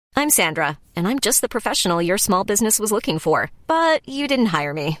I'm Sandra, and I'm just the professional your small business was looking for. But you didn't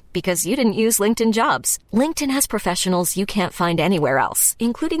hire me because you didn't use LinkedIn Jobs. LinkedIn has professionals you can't find anywhere else,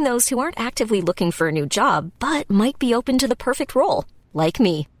 including those who aren't actively looking for a new job, but might be open to the perfect role, like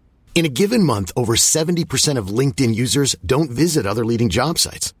me. In a given month, over 70% of LinkedIn users don't visit other leading job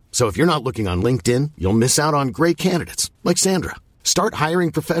sites. So if you're not looking on LinkedIn, you'll miss out on great candidates like Sandra. Start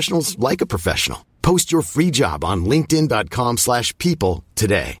hiring professionals like a professional. Post your free job on linkedin.com/people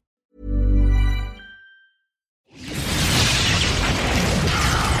today.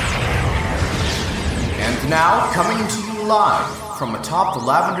 And now, coming to you live from atop the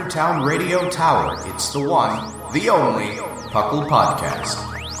Lavender Town Radio Tower, it's the one, the only, Puckle Podcast.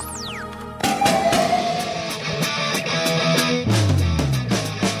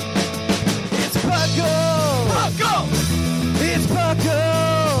 It's Puckle! Puckle! It's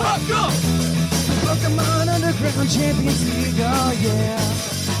Puckle! Puckle! The Pokemon Underground Champions League, oh yeah!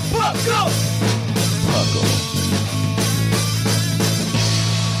 Puckle! Puckle.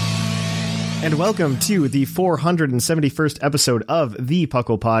 And welcome to the 471st episode of the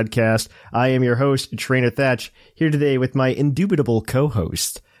Puckle Podcast. I am your host, Trainer Thatch, here today with my indubitable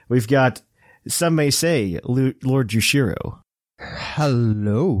co-host. We've got, some may say, Lord Jushiro.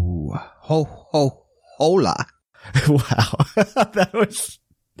 Hello. Hola. Wow. That was...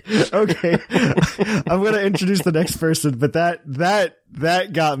 Okay. I'm going to introduce the next person, but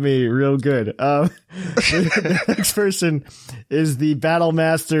that got me real good. The next person is the Battle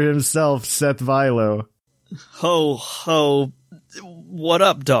Master himself, Seth Vilo. Ho, what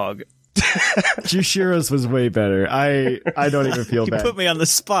up, dog? Jushiro's was way better. I don't even feel bad. You put me on the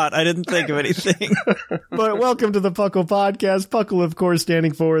spot. I didn't think of anything. But welcome to the Puckle Podcast. Puckle, of course,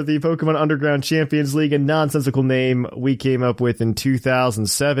 standing for the Pokemon Underground Champions League, a nonsensical name we came up with in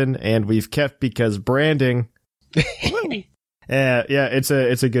 2007, and we've kept because branding. Yeah, it's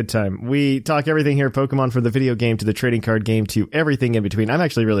a good time. We talk everything here, Pokemon, from the video game to the trading card game to everything in between. I'm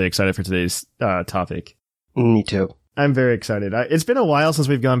actually really excited for today's topic. Me too. I'm very excited. It's been a while since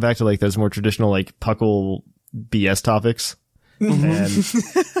we've gone back to like those more traditional like Puckle BS topics. And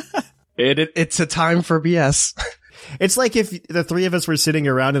it's a time for BS. It's like if the three of us were sitting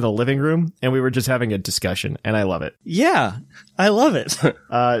around in a living room and we were just having a discussion, and I love it. Yeah, I love it.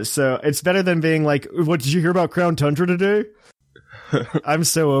 So it's better than being like, what, did you hear about Crown Tundra today? I'm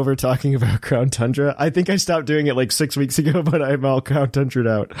so over talking about Crown Tundra. I think I stopped doing it like 6 weeks ago, but I'm all Crown Tundra'd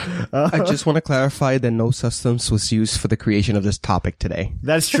out. I just want to clarify that no substance was used for the creation of this topic today.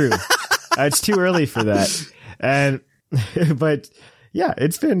 That's true. It's too early for that. But yeah,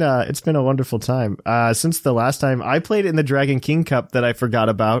 it's been a wonderful time. Since the last time I played in the Dragon King Cup that I forgot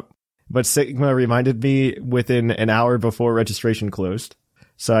about, but Sigma reminded me within an hour before registration closed.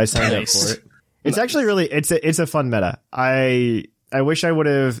 So I signed up for it. It's actually really, it's a fun meta. I wish I would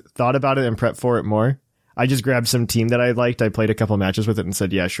have thought about it and prepped for it more. I just grabbed some team that I liked. I played a couple matches with it and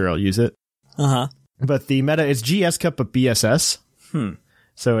said, yeah, sure, I'll use it. Uh-huh. But the meta is GS Cup, but BSS.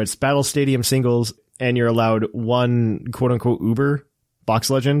 So it's Battle Stadium singles, and you're allowed one quote-unquote Uber box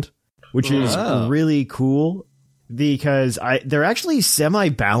legend, which is really cool because they're actually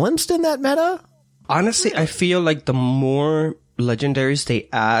semi-balanced in that meta. Honestly, I feel like the more legendaries they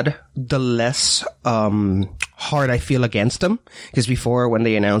add, the less hard I feel against them. Because before, when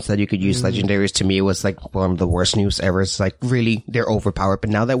they announced that you could use legendaries, to me it was like one of the worst news ever. It's like, really, they're overpowered. But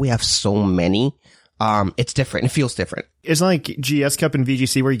now that we have so many, it's different. It feels different. It's like GS Cup and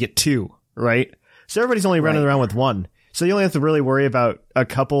VGC where you get two, right? So everybody's only running around with one. So you only have to really worry about a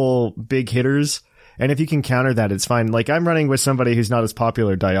couple big hitters. And if you can counter that, it's fine. Like, I'm running with somebody who's not as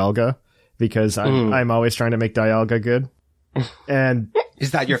popular, Dialga, because I'm always trying to make Dialga good. And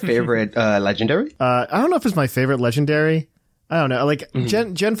is that your favorite legendary? I don't know if it's my favorite legendary. I don't know. Like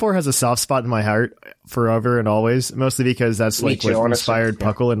Gen 4 has a soft spot in my heart forever and always, mostly because that's like what inspired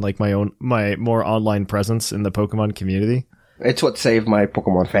Puckle and like my more online presence in the Pokemon community. It's what saved my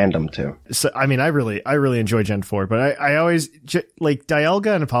Pokemon fandom too. So I mean, I really enjoy Gen 4, but I always like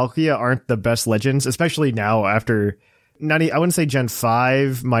Dialga and Palkia aren't the best legends, especially now after I wouldn't say Gen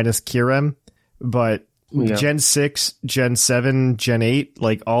 5 minus Kyurem, but Gen 6, Gen 7, Gen 8,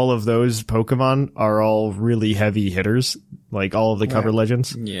 like all of those Pokemon are all really heavy hitters, like all of the cover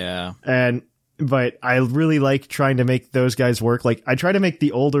legends. Yeah. But I really like trying to make those guys work. Like, I try to make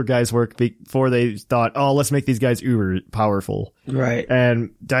the older guys work before they thought, oh, let's make these guys uber powerful. Right.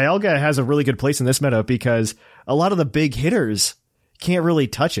 And Dialga has a really good place in this meta because a lot of the big hitters can't really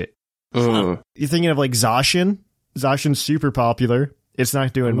touch it. You're thinking of like Zacian. Zacian's super popular. It's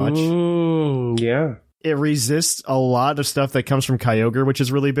not doing much. Yeah. It resists a lot of stuff that comes from Kyogre, which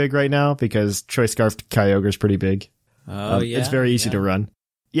is really big right now because Choice Scarf Kyogre is pretty big. Oh, yeah. It's very easy to run.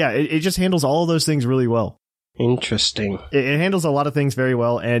 it just handles all of those things really well. Interesting. It handles a lot of things very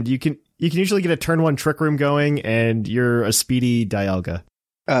well, and you can usually get a turn 1 Trick Room going, and you're a speedy Dialga.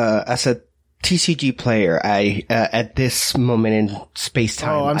 As a TCG player, I at this moment in space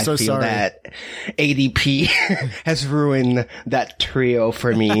time, I feel that ADP has ruined that trio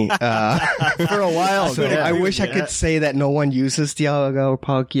for me for a while. So I wish I could say that no one uses Dialga or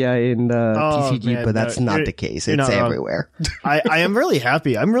Palkia in TCG, man, but that's not the case. It's everywhere. I am really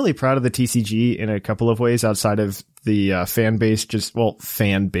happy. I'm really proud of the TCG in a couple of ways outside of the fan base,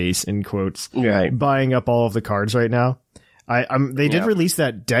 fan base in quotes, right? Buying up all of the cards right now. They did release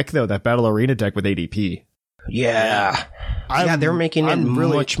that deck though, that Battle Arena deck with ADP. Yeah. They're making it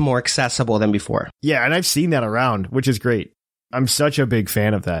much more accessible than before. Yeah, and I've seen that around, which is great. I'm such a big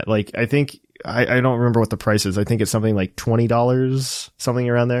fan of that. Like, I think, I don't remember what the price is. I think it's something like $20, something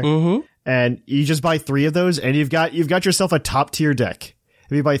around there. Mm-hmm. And you just buy 3 of those, and you've got yourself a top tier deck.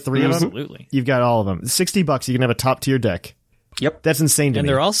 If you buy 3 of them, you've got all of them. $60, you can have a top tier deck. Yep. That's insane to me. And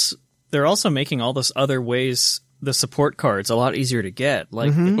they're also making all those other ways the support cards a lot easier to get.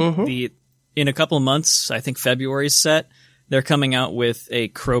 Like in a couple of months, I think February's set, they're coming out with a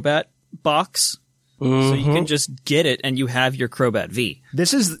Crobat box. So you can just get it and you have your Crobat V.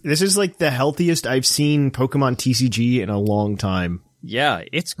 This is like the healthiest I've seen Pokemon TCG in a long time. Yeah,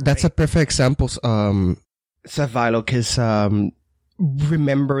 it's great. That's a perfect example, Savilo, because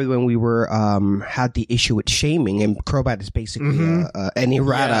remember when we were had the issue with shaming, and Crobat is basically an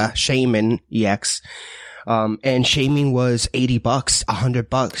errata shaman EX. And shaming was $80,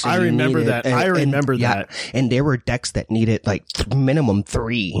 $100. I remember that. I remember that. And there were decks that needed like minimum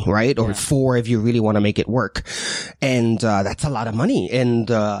 3, right? Or 4 if you really want to make it work. And, that's a lot of money. And,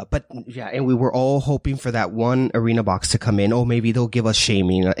 and we were all hoping for that one arena box to come in. Oh, maybe they'll give us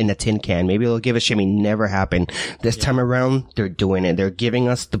shaming in a tin can. Maybe they'll give us shaming. Never happened. This time around, they're doing it. They're giving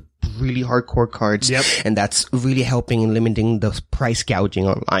us the really hardcore cards. Yep. And that's really helping in limiting the price gouging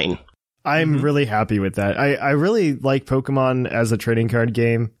online. I'm really happy with that. I really like Pokemon as a trading card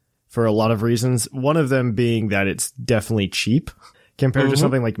game for a lot of reasons. One of them being that it's definitely cheap compared to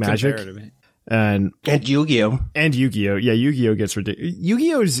something like Magic. And Yu-Gi-Oh! And Yu-Gi-Oh! Yeah, Yu-Gi-Oh! Gets ridiculous.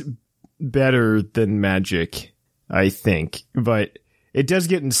 Yu-Gi-Oh's better than Magic, I think. But it does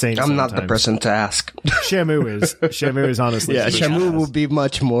get insane I'm sometimes. not the person to ask. Shamu is. Shamu is honestly. Yeah, Shamu will be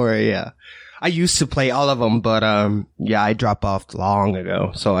much more, I used to play all of them, but I dropped off long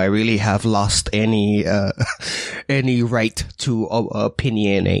ago, so I really have lost any right to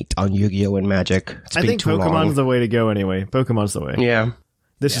opinionate on Yu-Gi-Oh! And Magic. I think Pokemon's the way to go anyway. Pokemon's the way. Yeah.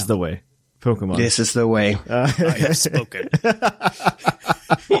 This is the way. Pokemon. This is the way. I have spoken.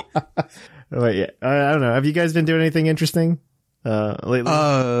 Wait, I don't know. Have you guys been doing anything interesting lately?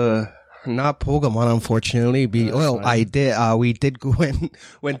 Not Pokemon, unfortunately. I did. We did go and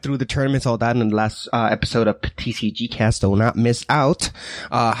went through the tournaments, all that in the last episode of TCG Cast. So not miss out.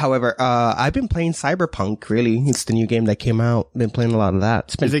 However, I've been playing Cyberpunk. Really, it's the new game that came out. Been playing a lot of that.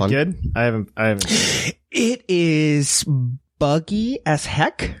 It's been fun. Is it good? I haven't. It is buggy as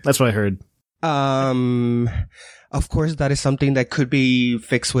heck. That's what I heard. Of course, that is something that could be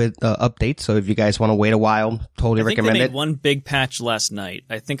fixed with updates. So if you guys want to wait a while, totally recommend it. They made one big patch last night.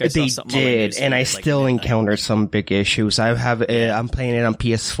 I think I saw something. They did, and I still encounter some big issues. I'm playing it on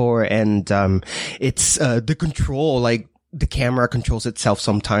PS4, and it's the control, like the camera controls itself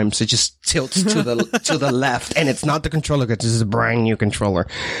sometimes. It just tilts to the left, and it's not the controller because this is a brand new controller.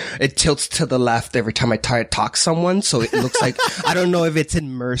 It tilts to the left every time I try to talk to someone, so it looks like I don't know if it's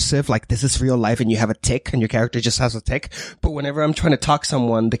immersive, like this is real life and you have a tick and your character just has a tick, but whenever I'm trying to talk to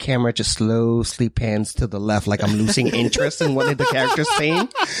someone, the camera just slowly pans to the left like I'm losing interest in what the character's saying.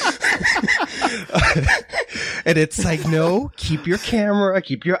 And it's like, no, keep your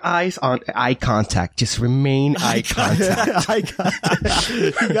eyes on eye contact. Just remain eye contact.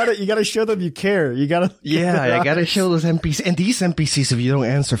 You gotta show them you care. You gotta. Yeah, I gotta show those NPCs. And these NPCs, if you don't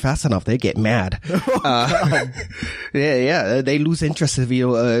answer fast enough, they get mad. They lose interest if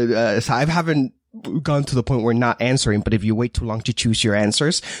you. So I haven't gone to the point where not answering, but if you wait too long to choose your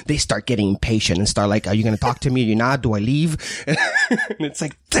answers, they start getting impatient and start like, are you going to talk to me? Are you not? Do I leave? And it's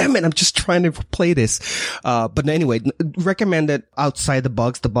like, damn it, I'm just trying to play this. But anyway, recommend it outside the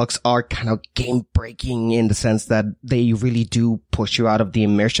bugs. The bugs are kind of game breaking in the sense that they really do push you out of the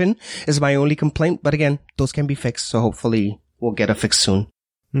immersion is my only complaint. But again, those can be fixed. So hopefully we'll get a fix soon.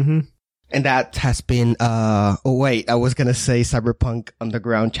 Mm-hmm. And that has been, I was going to say Cyberpunk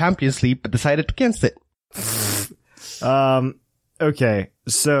Underground Champions League, but decided against it. Okay.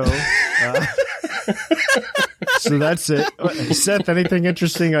 So, so that's it. Seth, anything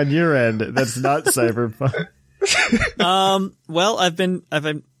interesting on your end that's not Cyberpunk? Well, I've been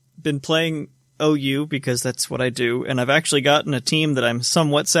playing OU because that's what I do, and I've actually gotten a team that I'm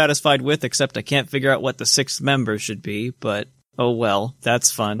somewhat satisfied with, except I can't figure out what the 6th member should be, but oh well, that's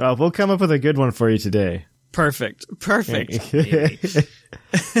fun. We'll come up with a good one for you today. Perfect. I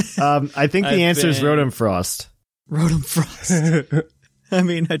think the answer is Rotom Frost. Rotom Frost. I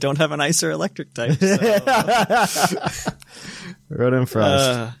mean, I don't have an ice or electric type, so. Rotom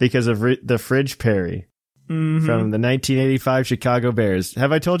Frost, because of the Fridge Perry from the 1985 Chicago Bears.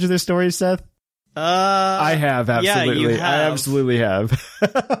 Have I told you this story, Seth? I have, absolutely. Yeah, you have. I absolutely have.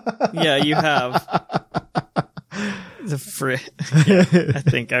 Yeah, you have. The Fridge. Yeah, I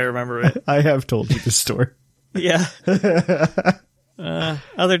think I remember it. I have told you this story. Yeah.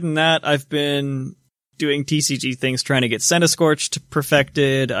 Other than that, I've been doing TCG things, trying to get Centiskorched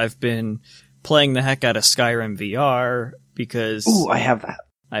perfected. I've been playing the heck out of Skyrim VR because I have that.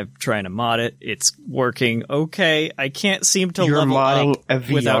 I'm trying to mod it. It's working okay. I can't seem to You're level modding up a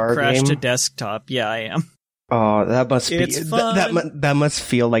VR without crash game? to desktop. Yeah, I am. Oh, that must be It's fun. that must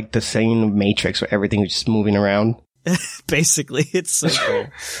feel like the same Matrix where everything is just moving around. Basically, it's so cool.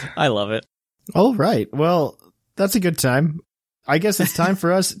 I love it. All right. Well, that's a good time. I guess it's time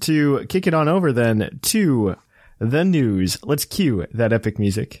for us to kick it on over then to the news. Let's cue that epic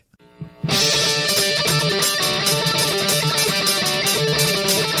music.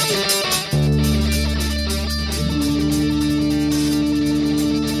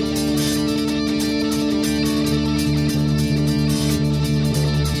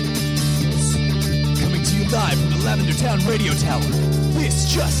 Live from the Lavender Town Radio Tower.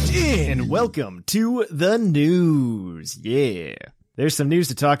 This just in. And welcome to the news. Yeah. There's some news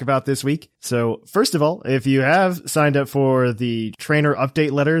to talk about this week. So, first of all, if you have signed up for the trainer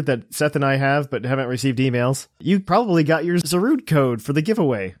update letter that Seth and I have but haven't received emails, you probably got your Zarude code for the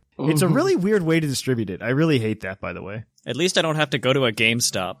giveaway. It's a really weird way to distribute it. I really hate that, by the way. At least I don't have to go to a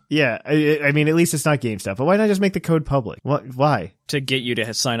GameStop Yeah, I mean, at least it's not GameStop. But why not just make the code public? Why? to get you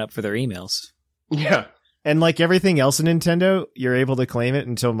to sign up for their emails. Yeah. And like everything else in Nintendo, you're able to claim it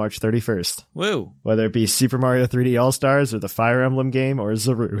until March 31st. Woo. Whether it be Super Mario 3D All-Stars or the Fire Emblem game or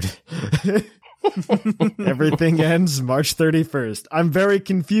Zarude. Everything ends March 31st. I'm very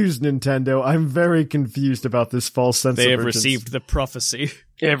confused, Nintendo. I'm very confused about this false sense They of have urgency. received the prophecy.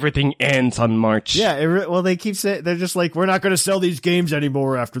 Everything ends on March. Yeah, well, they keep saying, they're just like, we're not going to sell these games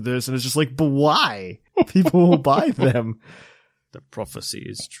anymore after this. And it's just like, but why? People will buy them. The prophecy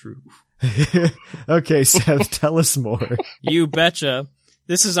is true. Okay, Seth, tell us more. You betcha.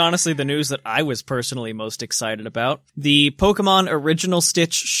 This is honestly the news that I was personally most excited about. The Pokemon Original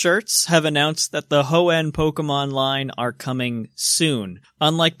Stitch shirts have announced that the Hoenn Pokemon line are coming soon.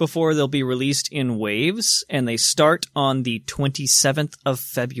 Unlike before, they'll be released in waves, and they start on the 27th of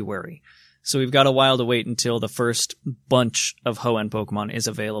February. So we've got a while to wait until the first bunch of Hoenn Pokemon is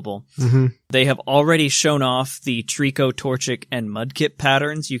available. Mm-hmm. They have already shown off the Trico, Torchic, and Mudkip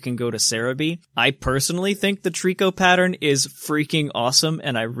patterns. You can go to Cerebi. I personally think the Trico pattern is freaking awesome,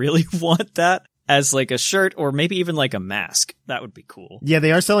 and I really want that as like a shirt or maybe even like a mask. That would be cool. Yeah,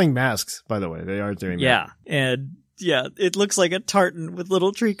 they are selling masks, by the way. They are doing that. Yeah, and yeah, it looks like a tartan with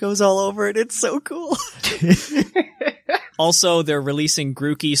little Tricos all over it. It's so cool. Also, they're releasing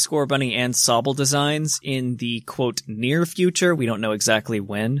Grookey, Scorbunny, and Sobble designs in the, quote, near future. We don't know exactly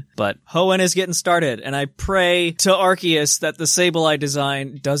when, but Hoenn is getting started, and I pray to Arceus that the Sableye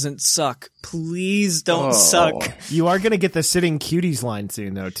design doesn't suck. Please don't suck. You are going to get the Sitting Cuties line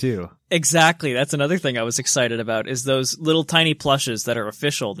soon, though, too. Exactly. That's another thing I was excited about, is those little tiny plushes that are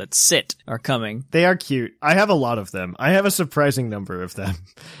official, that sit, are coming. They are cute. I have a lot of them. I have a surprising number of them.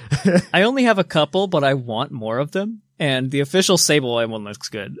 I only have a couple, but I want more of them. And the official Sableye one looks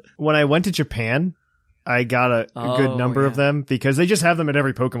good. When I went to Japan, I got a good number of them because they just have them at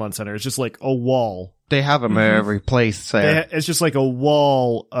every Pokemon Center. It's just like a wall. They have them at every place. It's just like a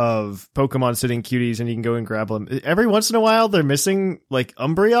wall of Pokemon Sitting Cuties, and you can go and grab them. Every once in a while, they're missing like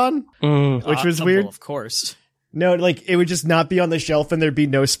Umbreon, which was weird. Of course. No, like it would just not be on the shelf and there'd be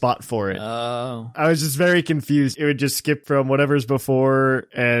no spot for it. Oh. I was just very confused. It would just skip from whatever's before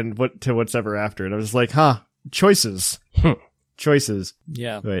and to what's ever after. And I was just like, choices. Choices.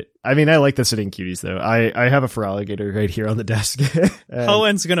 Yeah. But I mean, I like the Sitting Cuties though. I have a Feraligatr right here on the desk.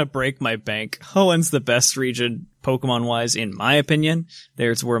 Hoenn's gonna break my bank. Hoenn's the best region Pokemon wise, in my opinion.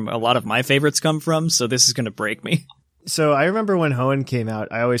 There's where a lot of my favorites come from, so this is gonna break me. So I remember when Hoenn came out,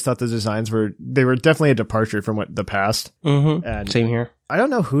 I always thought the designs were definitely a departure from what the past. Mm-hmm. And same here. I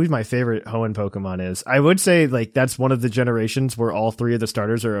don't know who my favorite Hoenn Pokemon is. I would say like that's one of the generations where all three of the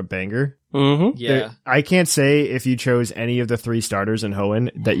starters are a banger. Mm-hmm. Yeah. I can't say if you chose any of the three starters in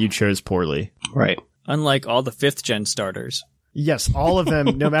Hoenn that you chose poorly. Right. Unlike all the 5th gen starters. Yes, all of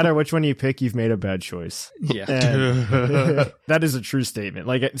them, no matter which one you pick, you've made a bad choice. Yeah. And that is a true statement.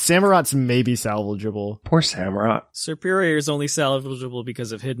 Like, Samurot's may be salvageable. Poor Samurott. Superior is only salvageable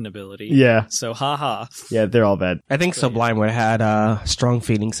because of hidden ability. Yeah. So, haha. Yeah, they're all bad. I think Sublime would have had strong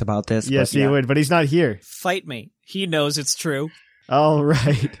feelings about this. Yes, he would, but he's not here. Fight me. He knows it's true. All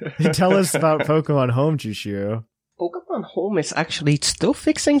right. Tell us about Pokemon Home, Jushiro. Pokemon Home is actually still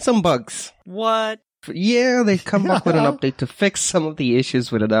fixing some bugs. What? Yeah, they come up with an update to fix some of the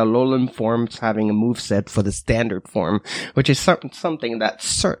issues with the Alolan forms having a moveset for the standard form, which is something that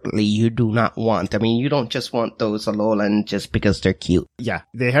certainly you do not want. I mean, you don't just want those Alolan just because they're cute. Yeah,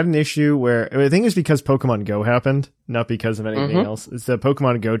 they had an issue where, I think it's because Pokemon Go happened, not because of anything else. It's the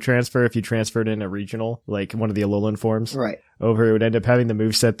Pokemon Go transfer. If you transferred in a regional, like one of the Alolan forms. Right. Over, it would end up having the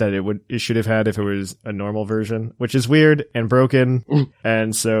moveset that it should have had if it was a normal version, which is weird and broken,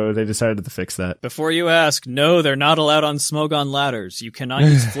 and so they decided to fix that. Before you ask, no, they're not allowed on Smogon ladders. You cannot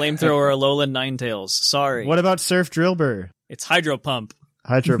use Flamethrower or Alolan Ninetales. Sorry. What about Surf Drillbur? It's Hydro Pump.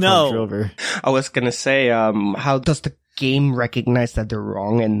 Hydro No. Pump Drillbur. I was gonna say, how does the game recognize that they're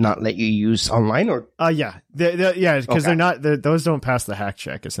wrong and not let you use online? Or Yeah, because they're not. Those don't pass the hack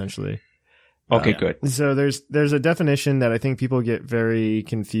check essentially. okay, good. So there's a definition that I think people get very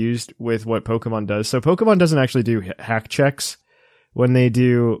confused with what Pokemon does. So Pokemon doesn't actually do hack checks when they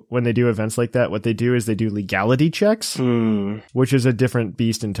do events like that. What they do is they do legality checks, which is a different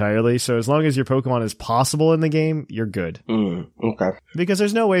beast entirely. So as long as your Pokemon is possible in the game, you're good. Okay. Because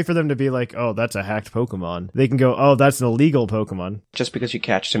there's no way for them to be like, oh, that's a hacked Pokemon. They can go, oh, that's an illegal Pokemon. Just because you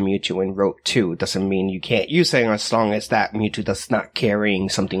catch the Mewtwo in Route 2 doesn't mean you can't use it as long as that Mewtwo does not carrying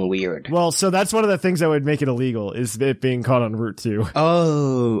something weird. Well, so that's one of the things that would make it illegal, is it being caught on Route 2.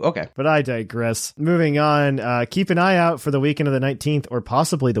 Oh, okay. But I digress. Moving on, keep an eye out for the weekend of the 19th or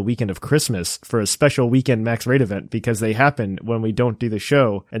possibly the weekend of Christmas for a special weekend max rate event, because they happen when we don't do the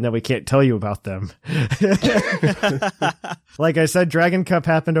show and then we can't tell you about them. Like I said, Dragon Cup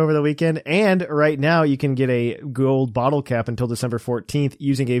happened over the weekend, and right now you can get a gold bottle cap until December 14th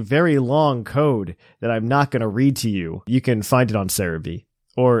using a very long code that I'm not going to read to you. You can find it on Cerebi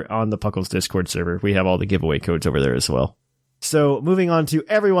or on the Puckles Discord server. We have all the giveaway codes over there as well. So moving on to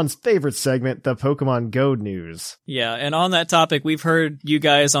everyone's favorite segment, the Pokemon Go news. Yeah, and on that topic, we've heard you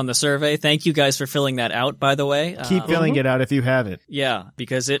guys on the survey. Thank you guys for filling that out, by the way. Keep filling it out if you have it. Yeah,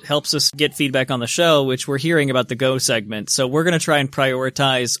 because it helps us get feedback on the show, which we're hearing about the Go segment. So we're going to try and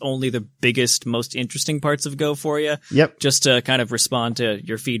prioritize only the biggest, most interesting parts of Go for you. Yep. Just to kind of respond to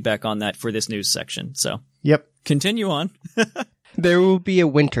your feedback on that for this news section. So Yep. continue on. There will be a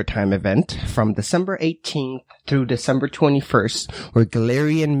wintertime event from December 18th through December 21st where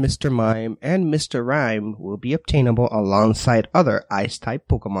Galarian, Mr. Mime, and Mr. Rhyme will be obtainable alongside other Ice-type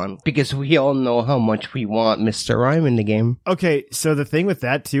Pokemon. Because we all know how much we want Mr. Rhyme in the game. Okay, so the thing with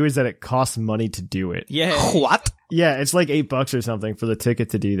that too is that it costs money to do it. Yeah. What? Yeah, it's like $8 or something for the ticket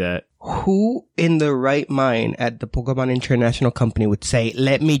to do that. Who in the right mind at the Pokemon International Company would say,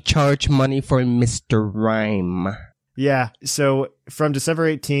 let me charge money for Mr. Rhyme? Yeah, so from December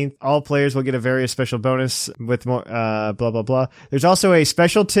 18th, all players will get a very special bonus with more, blah, blah, blah. There's also a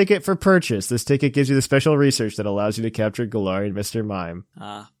special ticket for purchase. This ticket gives you the special research that allows you to capture Galarian Mr. Mime.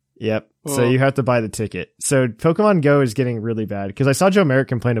 Yep. So you have to buy the ticket. So Pokemon Go is getting really bad, because I saw Joe Merritt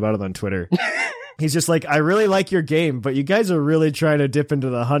complain about it on Twitter. He's just like, I really like your game, but you guys are really trying to dip into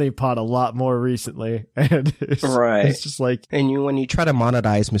the honey pot a lot more recently. And it's just like... And when you try to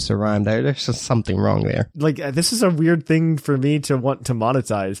monetize Mr. Rhyme, there's just something wrong there. Like, this is a weird thing for me to want to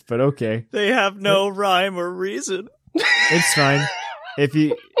monetize, but okay. They have no rhyme or reason. It's fine.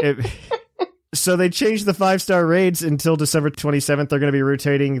 So they changed the 5-star raids until December 27th. They're going to be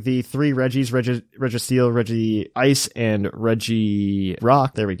rotating the 3 Reggies, Registeel, Reggie Ice, and Reggie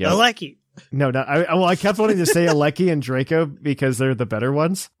Rock. There we go. Alecki. No, I kept wanting to say Alecki and Draco because they're the better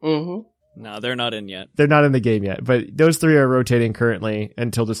ones. Mm-hmm. No, they're not in yet. They're not in the game yet, but those 3 are rotating currently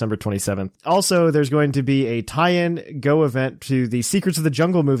until December 27th. Also, there's going to be a tie-in Go event to the Secrets of the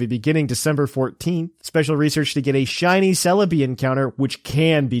Jungle movie beginning December 14th. Special research to get a shiny Celebi encounter, which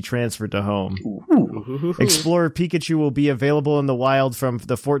can be transferred to home. Ooh. Explorer Pikachu will be available in the wild from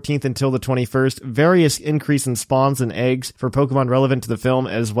the 14th until the 21st. Various increase in spawns and eggs for Pokemon relevant to the film,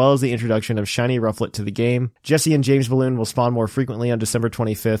 as well as the introduction of Shiny Rufflet to the game. Jessie and James Balloon will spawn more frequently on December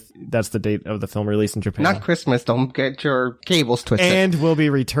 25th. That's the date of the film release in Japan. Not Christmas, don't get your cables twisted. And will be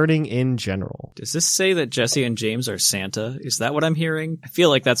returning in general. Does this say that Jesse and James are Santa? Is that what I'm hearing? I feel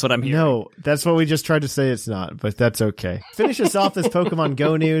like that's what I'm hearing. No, that's what we just tried to say it's not, but that's okay. Finish us off this Pokemon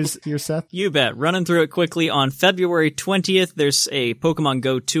Go news here, Seth. You bet. Running through through it quickly. On February 20th, there's a Pokemon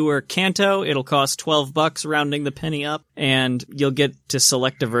Go Tour Kanto. It'll cost $12, rounding the penny up, and you'll get to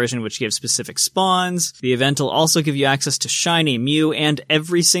select a version which gives specific spawns. The event will also give you access to Shiny Mew, and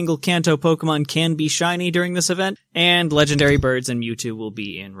every single Kanto Pokemon can be shiny during this event, and legendary birds and Mewtwo will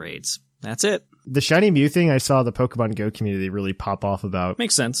be in raids. That's it. The Shiny Mew thing, I saw the Pokemon Go community really pop off about.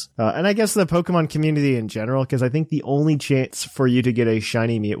 Makes sense. And I guess the Pokemon community in general, because I think the only chance for you to get a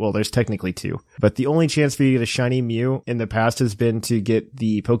Shiny Mew, well, there's technically two, but the only chance for you to get a Shiny Mew in the past has been to get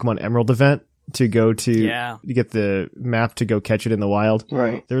the Pokemon Emerald event, to go to get the map to go catch it in the wild.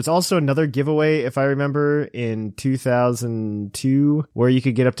 Right. There was also another giveaway, if I remember, in 2002, where you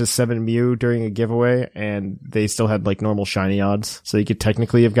could get up to 7 Mew during a giveaway, and they still had like normal shiny odds. So you could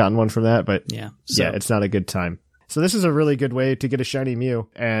technically have gotten one from that, but yeah, it's not a good time. So this is a really good way to get a shiny Mew,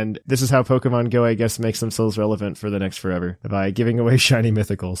 and this is how Pokemon Go, I guess, makes themselves relevant for the next forever, by giving away shiny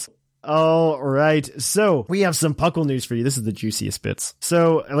mythicals. All right, so we have some Puckle news for you. This is the juiciest bits.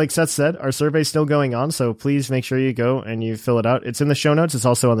 So, like Seth said, our survey's still going on, so please make sure you go and you fill it out. It's in the show notes. It's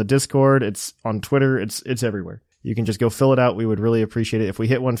also on the Discord. It's on Twitter. It's everywhere. You can just go fill it out. We would really appreciate it. If we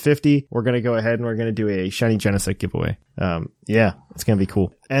hit 150, we're going to go ahead and we're going to do a Shiny Genesect giveaway. Yeah, it's going to be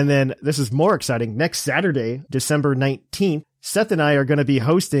cool. And then this is more exciting. Next Saturday, December 19th, Seth and I are going to be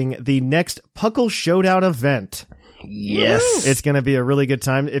hosting the next Puckle Showdown event. Yes. It's going to be a really good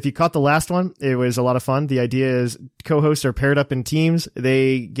time. If you caught the last one, it was a lot of fun. The idea is co-hosts are paired up in teams.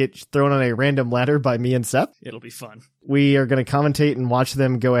 They get thrown on a random ladder by me and Seth. It'll be fun. We are going to commentate and watch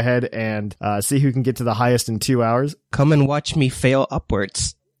them go ahead and see who can get to the highest in 2 hours. Come and watch me fail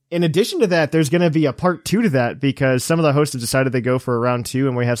upwards. In addition to that, there's going to be a part 2 to that because some of the hosts have decided they go for a round 2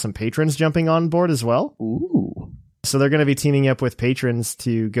 and we have some patrons jumping on board as well. Ooh. So they're going to be teaming up with patrons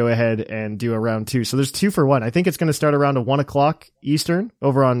to go ahead and do a round 2. So there's 2 for 1. I think it's going to start around 1 o'clock Eastern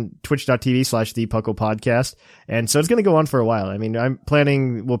over on twitch.tv/thepucklepodcast. And so it's going to go on for a while. I mean, I'm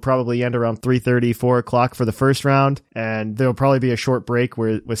planning we'll probably end around 3:30, 4 o'clock for the first round. And there'll probably be a short break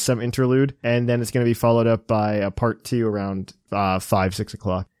with some interlude. And then it's going to be followed up by a part 2 around 5, 6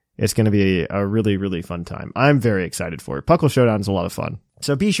 o'clock. It's going to be a really, really fun time. I'm very excited for it. Puckle Showdown is a lot of fun.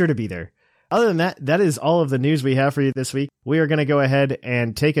 So be sure to be there. Other than that, that is all of the news we have for you this week. We are going to go ahead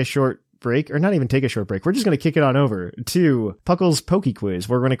and take a short break, or not even take a short break. We're just going to kick it on over to Puckle's Poke Quiz.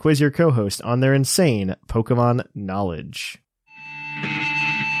 We're going to quiz your co-host on their insane Pokemon knowledge.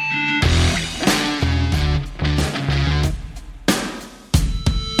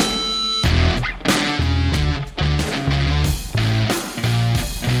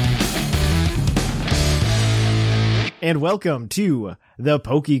 And welcome to the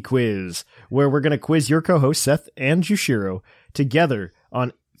Poke Quiz, where we're going to quiz your co-hosts Seth and Jushiro together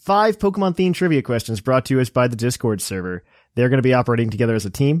on 5 Pokemon-themed trivia questions brought to us by the Discord server. They're going to be operating together as a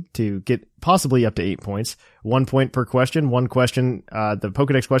team to get possibly up to 8 points. 1 point per question. One question, the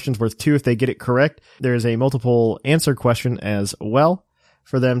Pokedex question's worth 2 if they get it correct. There's a multiple answer question as well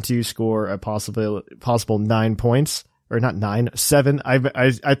for them to score a possible 9 points. Or not 9, 7. I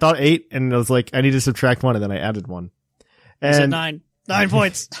thought 8, and I was like, I need to subtract 1, and then I added 1. I said 9. 9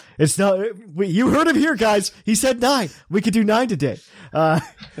 points. It's not. You heard him here, guys. He said 9. We could do 9 today.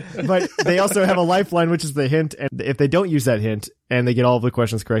 But they also have a lifeline, which is the hint. And if they don't use that hint and they get all of the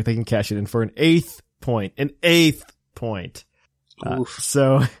questions correct, they can cash it in for an 8th point. An 8th point.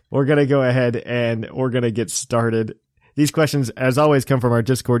 So we're going to go ahead and we're going to get started. These questions, as always, come from our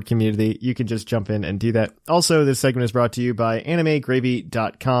Discord community. You can just jump in and do that. Also, this segment is brought to you by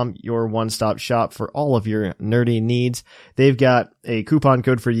AnimeGravy.com, your one-stop shop for all of your nerdy needs. They've got a coupon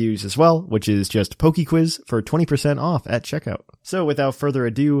code for use as well, which is just PokeQuiz for 20% off at checkout. So, without further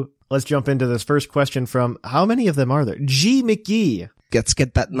ado, let's jump into this first question from, how many of them are there? G. McGee. Let's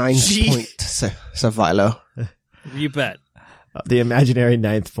get that 9th point, Savilo. You bet. The imaginary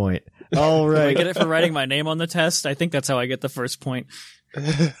 9th point. All right. Do I get it for writing my name on the test? I think that's how I get the first point.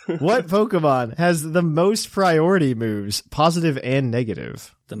 What Pokemon has the most priority moves, positive and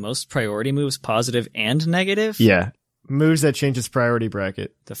negative? The most priority moves, positive and negative? Yeah. Moves that change its priority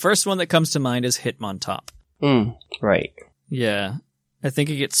bracket. The first one that comes to mind is Hitmontop. Right. Yeah. I think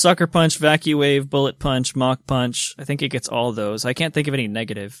it gets Sucker Punch, Vacuum Wave, Bullet Punch, Mach Punch. I think it gets all those. I can't think of any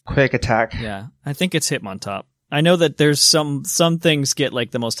negative. Quick Attack. Yeah. I think it's Hitmontop. I know that there's some things get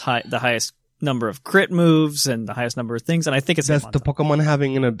like the highest number of crit moves and the highest number of things, and I think it's That's the Pokemon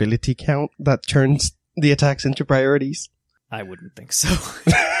having an ability count that turns the attacks into priorities. I wouldn't think so.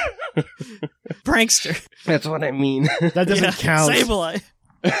 Prankster. That's what I mean. That doesn't count. Sableye.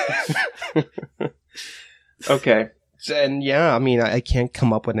 Okay. And yeah, I mean, I can't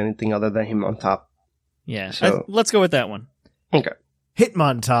come up with anything other than Hitmontop. Yeah. So let's go with that one. Okay.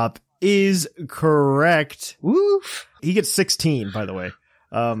 Hitmontop is correct. Woof. He gets 16, by the way.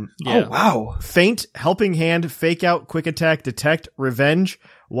 Yeah. Oh, wow. Feint, Helping Hand, Fake Out, Quick Attack, Detect, Revenge,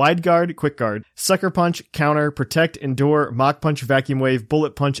 Wide Guard, Quick Guard, Sucker Punch, Counter, Protect, Endure, Mach Punch, Vacuum Wave,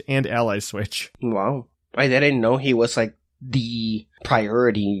 Bullet Punch, and Ally Switch. Wow. I didn't know he was like the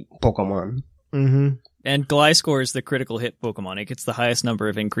priority Pokemon. Mm-hmm. And Gliscor is the critical hit Pokemon. It gets the highest number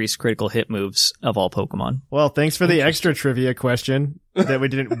of increased critical hit moves of all Pokemon. Well, thanks for the extra trivia question that we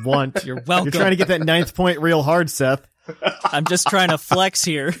didn't want. You're welcome. You're trying to get that 9th point real hard, Seth. I'm just trying to flex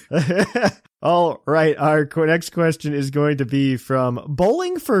here. All right, our next question is going to be from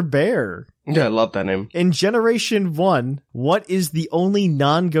Bowling for Bear. Yeah, I love that name. In Generation 1, what is the only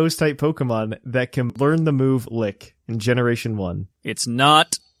non-ghost type Pokemon that can learn the move Lick in Generation 1? It's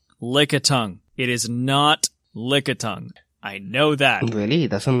not Lickitung. It is not Lickitung. I know that. Really?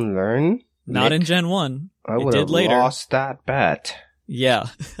 It doesn't learn? Not in Lick? Gen 1. I It would did have later. lost that bet. Yeah,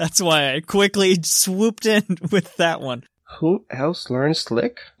 that's why I quickly swooped in with that one. Who else learns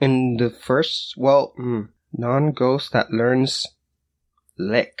Lick? In the first, non-ghost that learns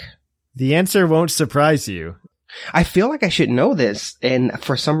Lick. The answer won't surprise you. I feel like I should know this, and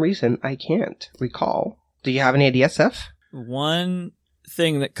for some reason, I can't recall. Do you have any ideas, Seth? One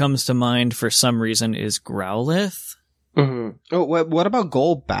thing that comes to mind for some reason is Growlithe. Mm-hmm. Oh, what about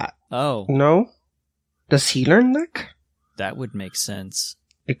Golbat? Oh, No? Does he learn Lick? that would make sense.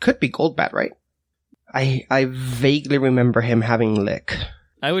 It could be Golbat, right? I vaguely remember him having Lick.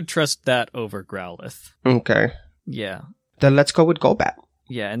 I would trust that over Growlithe. Okay. Yeah. Then let's go with Golbat.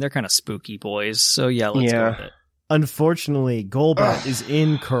 Yeah, and they're kind of spooky boys, so yeah, let's go with it. Unfortunately, Golbat is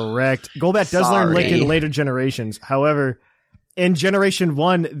incorrect. Golbat does learn Lick in later generations. However, in Generation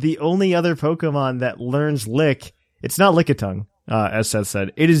 1, the only other Pokemon that learns Lick, it's not Lickitung, as Seth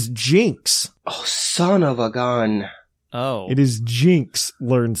said. It is Jinx. Oh, son of a gun. Oh. It is Jinx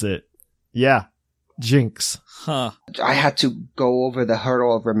learns it. Yeah, Jinx. Huh. I had to go over the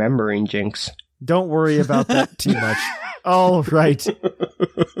hurdle of remembering Jinx. Don't worry about that too much. All right.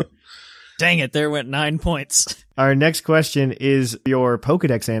 Dang it, there went 9 points. Our next question is your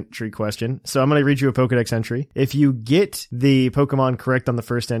Pokedex entry question. So I'm going to read you a Pokedex entry. If you get the Pokemon correct on the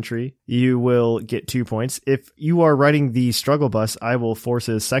first entry, you will get 2 points. If you are riding the struggle bus, I will force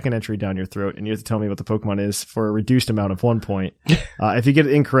a second entry down your throat, and you have to tell me what the Pokemon is for a reduced amount of 1 point. If you get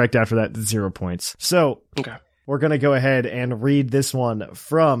it incorrect after that, 0 points. So Okay. we're going to go ahead and read this one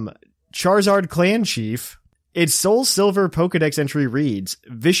from Charizard Clan Chief. Its Soul Silver Pokedex entry reads,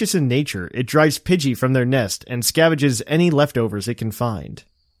 vicious in nature, it drives Pidgey from their nest and scavenges any leftovers it can find.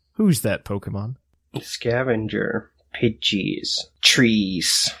 Who's that Pokemon? Scavenger. Pidgeys.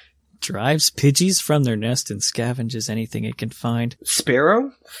 Trees. Drives Pidgeys from their nest and scavenges anything it can find.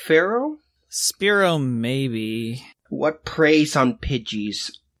 Sparrow? Pharaoh? Spearow, maybe. What preys on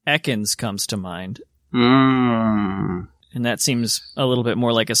Pidgeys? Ekans comes to mind. Mmm. And that seems a little bit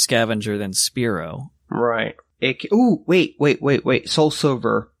more like a scavenger than Spearow. Right. Ooh, wait. Soul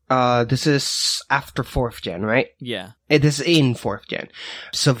Silver. This is after 4th gen, right? Yeah. It is in 4th gen.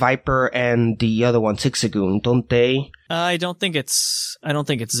 So Viper and the other one, Zigzagoon, don't they? I don't think it's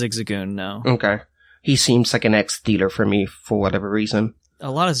Zigzagoon, no. Okay. He seems like an ex-dealer for me for whatever reason.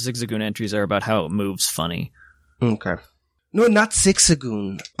 A lot of Zigzagoon entries are about how it moves funny. Okay. No, not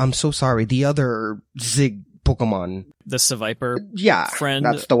Zigzagoon. I'm so sorry. The other Zig Pokemon. The Seviper Yeah, friend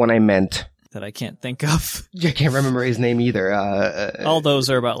that's the one I meant. that I can't think of. I can't remember his name either. All those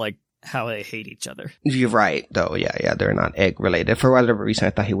are about like how they hate each other. You're right, though. Yeah, they're not egg related. For whatever reason, I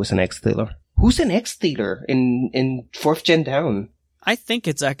thought he was an ex-dealer. Who's an ex-dealer in 4th gen down? I think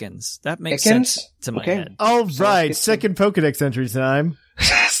it's Ekans. That makes Ekans? sense to my Okay. head. All Sounds right, good. second Pokedex entry time.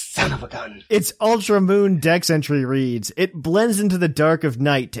 Son of a gun. Its Ultra Moon Dex entry reads, it blends into the dark of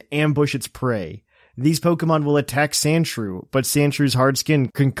night to ambush its prey. These Pokemon will attack Sandshrew, but Sandshrew's hard skin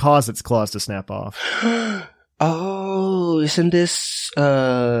can cause its claws to snap off. Oh, isn't this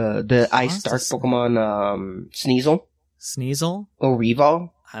the Ice Dark Pokemon Sneasel Sneasel? or Revolve?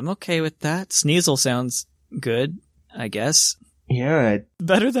 I'm okay with that. Sneasel sounds good, I guess. Yeah,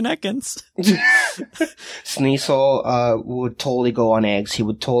 Better than Ekans. Sneasel would totally go on eggs. He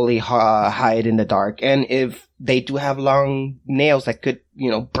would totally hide in the dark. And if they do have long nails that could,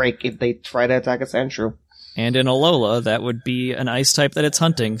 break if they try to attack a Sandshrew. And in Alola, that would be an ice type that it's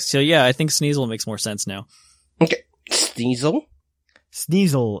hunting. So yeah, I think Sneasel makes more sense now. Okay. Sneasel?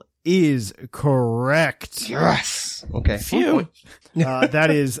 Sneasel is correct. Yes. Okay. Phew. That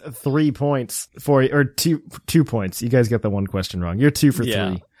is 3 points or 2 points. You guys got the one question wrong. You're 2 for 3.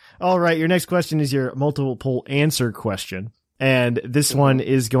 Yeah. All right. Your next question is your multiple answer question. And this one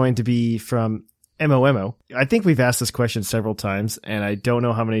is going to be from MOMO. I think we've asked this question several times, and I don't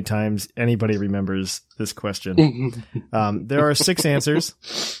know how many times anybody remembers this question. There are 6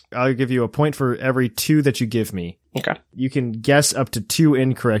 answers. I'll give you a point for every 2 that you give me. Okay. You can guess up to 2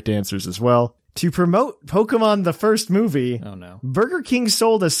 incorrect answers as well. To promote Pokemon the first movie, Oh no. Burger King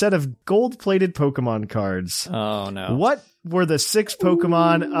sold a set of gold-plated Pokemon cards. Oh no. What were the 6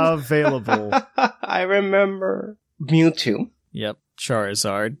 Pokemon available? I remember Mewtwo, Yep.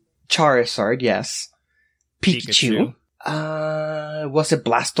 Charizard. Charizard, yes. Pikachu. Was it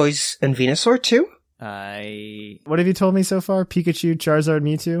Blastoise and Venusaur too? What have you told me so far? Pikachu, Charizard,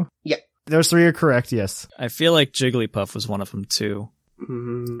 Mewtwo? Yeah. Those 3 are correct, yes. I feel like Jigglypuff was one of them too.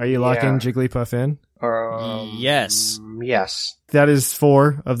 Are you locking Jigglypuff in? Yes. Yes. That is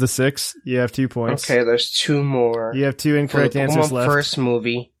 4 of the 6. You have 2 points. Okay, there's 2 more. You have 2 incorrect For the answers Pokemon left. first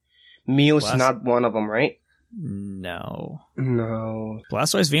movie. Mew's Blast- not one of them, right? No. No.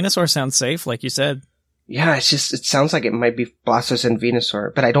 Blastoise Venusaur sounds safe, like you said. Yeah, it sounds like it might be Blastoise and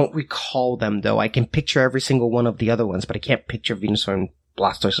Venusaur, but I don't recall them though. I can picture every single one of the other ones, but I can't picture Venusaur and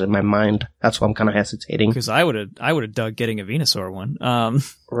Blastoise in my mind. That's why I'm kind of hesitating. Because I would have dug getting a Venusaur one.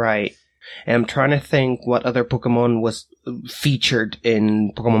 Right. And I'm trying to think what other Pokemon was featured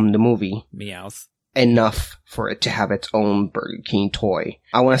in Pokemon the movie Meowth. enough for it to have its own Burger King toy.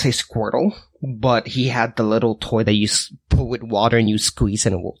 I want to say Squirtle, but he had the little toy that you put with water and you squeeze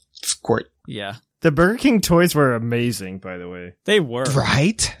and it will squirt. Yeah. The Burger King toys were amazing, by the way. They were.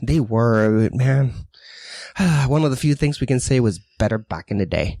 Right? They were, man. One of the few things we can say was better back in the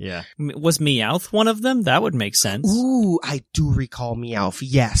day. Yeah. Was Meowth one of them? That would make sense. Ooh, I do recall Meowth.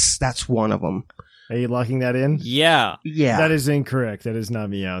 Yes, that's one of them. Are you locking that in? Yeah. Yeah. That is incorrect. That is not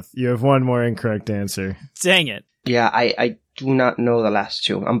Meowth. You have 1 more incorrect answer. Dang it. Yeah, I do not know the last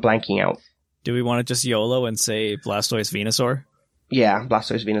 2. I'm blanking out. Do we want to just YOLO and say Blastoise Venusaur? Yeah,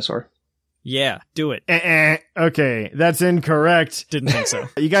 Blastoise Venusaur. Yeah, do it. Okay, that's incorrect. Didn't think so.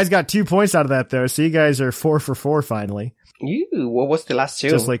 You guys got 2 points out of that, though, so you guys are 4 for 4 finally. Ew, what was the last 2?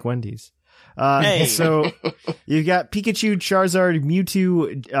 Just like Wendy's. Hey. So you've got Pikachu, Charizard,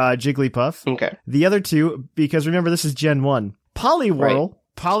 Mewtwo, Jigglypuff. Okay. The other 2, because remember, this is Gen 1. Poliwhirl. Right.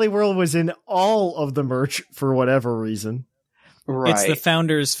 Poliwhirl was in all of the merch for whatever reason. Right. It's the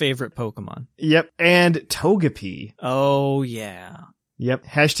founder's favorite Pokemon. Yep. And Togepi. Oh, yeah. Yep.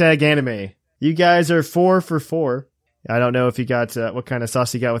 Hashtag anime. You guys are 4 for 4. I don't know if you got what kind of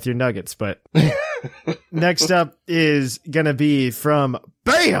sauce you got with your nuggets, but next up is going to be from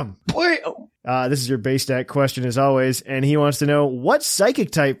Bam! This is your base stat question as always, and he wants to know what psychic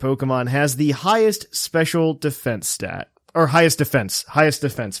type Pokemon has the highest special defense stat? Or highest defense,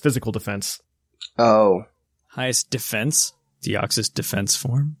 physical defense. Oh. Highest defense? Deoxys defense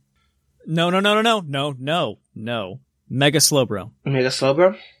form? No. Mega Slowbro. Mega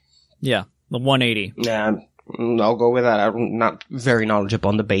Slowbro? Yeah, the 180. Yeah, I'll go with that. I'm not very knowledgeable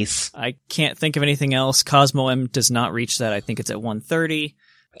on the base. I can't think of anything else. Cosmo M does not reach that. I think it's at 130.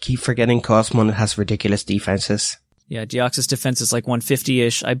 I keep forgetting Cosmon has ridiculous defenses. Yeah, Deoxys defense is like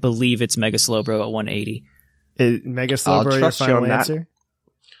 150-ish. I believe it's Mega Slowbro at 180. Is Mega Slowbro your trust you final on that. answer?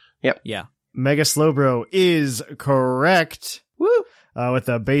 Yep. Yeah. Mega Slowbro is correct. Woo! With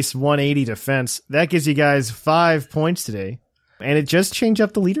a base 180 defense. That gives you guys 5 points today. And it just changed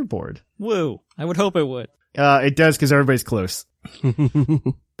up the leaderboard. Woo. I would hope it would. It does because everybody's close.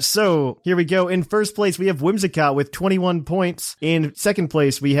 So, here we go. In first place, we have Whimsicott with 21 points. In second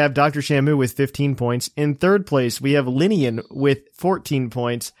place, we have Dr. Shamu with 15 points. In third place, we have Linian with 14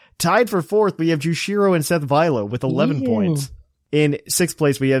 points. Tied for fourth, we have Jushiro and Seth Vilo with 11 points. In sixth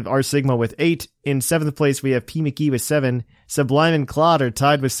place, we have R Sigma with 8. In seventh place, we have P. McGee with 7. Sublime and Claude are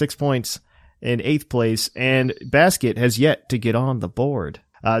tied with 6 points in eighth place. And Basket has yet to get on the board.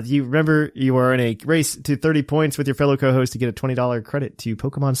 You remember you are in a race to 30 points with your fellow co-host to get a $20 credit to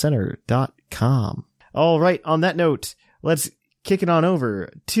PokemonCenter.com. All right. On that note, let's kick it on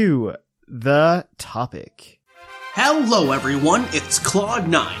over to the topic. Hello everyone, it's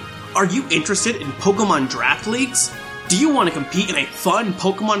Claude9. Are you interested in Pokemon Draft Leagues? Do you want to compete in a fun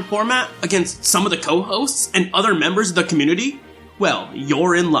Pokemon format against some of the co-hosts and other members of the community? Well,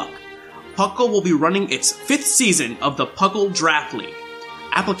 you're in luck. Puckle will be running its 5th season of the Puckle Draft League.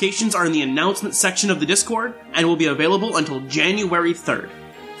 Applications are in the announcement section of the Discord and will be available until January 3rd.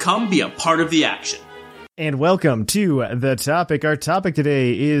 Come be a part of the action. And welcome to the topic. Our topic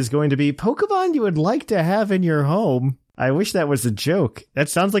today is going to be Pokemon you would like to have in your home. I wish that was a joke. That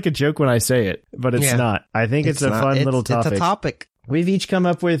sounds like a joke when I say it, but it's not. I think it's a fun little topic. It's a topic. We've each come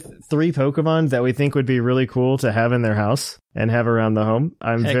up with 3 Pokemon that we think would be really cool to have in their house. and have around the home.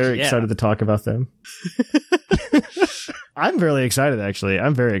 I'm Heck very yeah. excited to talk about them. I'm really excited, actually.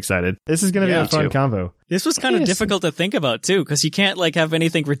 I'm very excited. This is going to be a fun combo. This was kind of difficult to think about, too, because you can't, like, have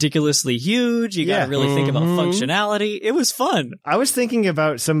anything ridiculously huge. You gotta really think about functionality. It was fun. I was thinking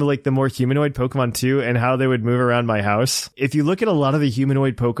about some of, like, the more humanoid Pokemon, too, and how they would move around my house. If you look at a lot of the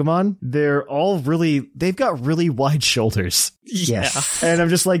humanoid Pokemon, they've got really wide shoulders. Yes. And I'm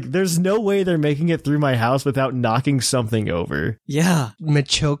just like, there's no way they're making it through my house without knocking something over. Yeah.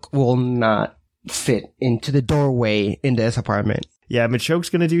 Machoke will not fit into the doorway in this apartment. Yeah,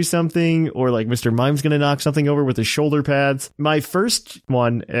 Machoke's gonna do something, or like Mr. Mime's gonna knock something over with his shoulder pads. My first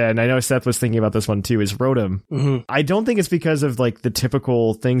one, and I know Seth was thinking about this one too, is Rotom. Mm-hmm. I don't think it's because of like the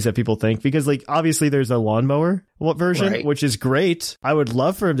typical things that people think, because like obviously there's a lawnmower version, which is great. I would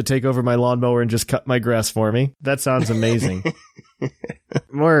love for him to take over my lawnmower and just cut my grass for me. That sounds amazing.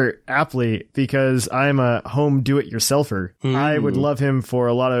 More aptly, because I'm a home do-it-yourselfer, I would love him for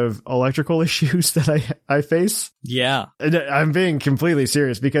a lot of electrical issues that I face. Yeah. And I'm being completely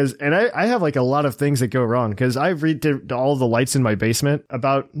serious because, and I have like a lot of things that go wrong because I redid all the lights in my basement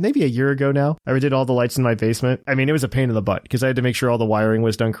about maybe a year ago now. I redid all the lights in my basement. I mean, it was a pain in the butt because I had to make sure all the wiring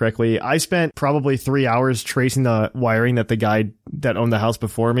was done correctly. I spent probably 3 hours tracing the wiring that the guy that owned the house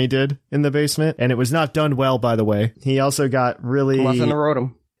before me did in the basement. And it was not done well, by the way. He also got really... Wasn't a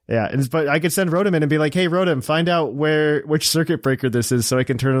Rotom. Yeah, but I could send Rotom in and be like, hey, Rotom, find out which circuit breaker this is so I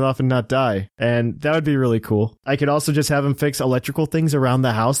can turn it off and not die. And that would be really cool. I could also just have him fix electrical things around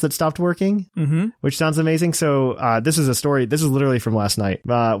the house that stopped working, which sounds amazing. So this is a story. This is literally from last night.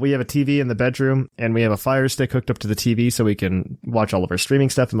 We have a TV in the bedroom, and we have a Fire Stick hooked up to the TV so we can watch all of our streaming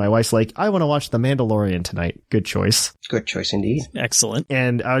stuff. And my wife's like, I want to watch The Mandalorian tonight. Good choice. Good choice indeed. Excellent.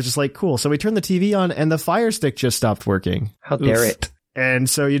 And I was just like, cool. So we turned the TV on, and the Fire Stick just stopped working. How dare it? And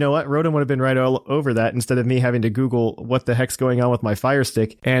so, you know what? Rotom would have been right all over that instead of me having to Google what the heck's going on with my Fire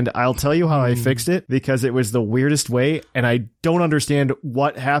Stick. And I'll tell you how I fixed it because it was the weirdest way. And I don't understand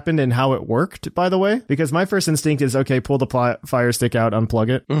what happened and how it worked, by the way, because my first instinct is, okay, pull the Fire Stick out, unplug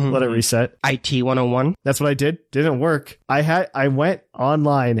it, let it reset. IT 101. That's what I did. Didn't work. I went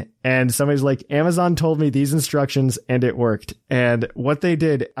online and somebody's like, Amazon told me these instructions and it worked. And what they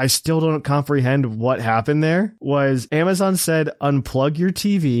did, I still don't comprehend what happened there, was Amazon said, unplug your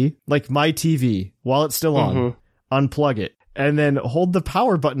TV, like my TV, while it's still on, unplug it, and then hold the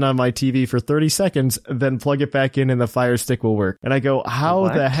power button on my TV for 30 seconds, then plug it back in and the Fire Stick will work. And I go, how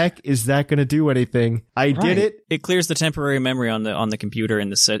the heck is that going to do anything? I did it. It clears the temporary memory on the computer in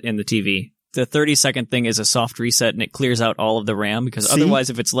the TV. The 30-second thing is a soft reset, and it clears out all of the RAM, because otherwise,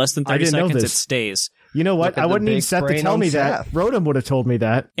 if it's less than 30 seconds, it stays. You know what? I wouldn't need Seth to tell me that. Rotom would have told me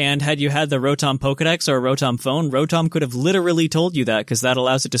that. And had you had the Rotom Pokedex or a Rotom phone, Rotom could have literally told you that, because that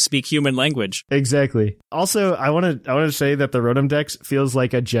allows it to speak human language. Exactly. Also, I want to say that the Rotom Dex feels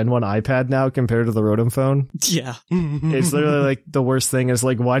like a Gen 1 iPad now compared to the Rotom phone. Yeah. It's literally like the worst thing is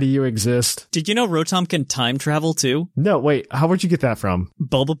like, why do you exist? Did you know Rotom can time travel too? No, wait. How would you get that from?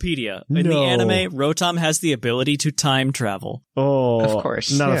 Bulbapedia. In the anime, Rotom has the ability to time travel. Oh, of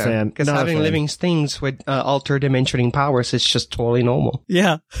course. Not a fan. Because having living things with altered dimensioning powers is just totally normal.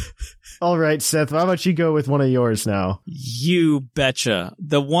 Yeah. All right, Seth, how about you go with one of yours now? You betcha.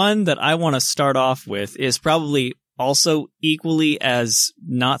 The one that I want to start off with is probably also equally as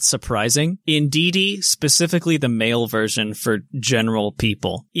not surprising. Indeedee, specifically the male version for general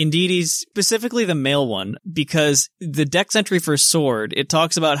people. Indeedee's specifically the male one, because the dex entry for Sword, it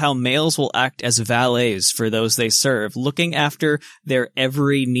talks about how males will act as valets for those they serve, looking after their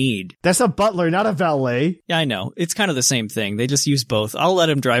every need. That's a butler, not a valet. Yeah, I know. It's kind of the same thing. They just use both. I'll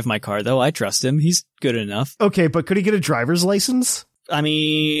let him drive my car, though. I trust him. He's good enough. Okay, but could he get a driver's license? I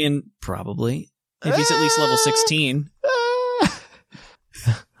mean, probably. If he's at least level 16.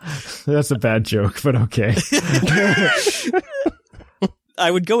 That's a bad joke, but okay.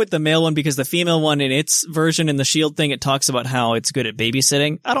 I would go with the male one because the female one in its version in the shield thing, it talks about how it's good at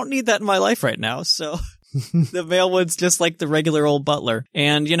babysitting. I don't need that in my life right now, so... The male one's just like the regular old butler.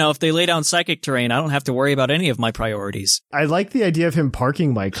 And, you know, if they lay down psychic terrain, I don't have to worry about any of my priorities. I like the idea of him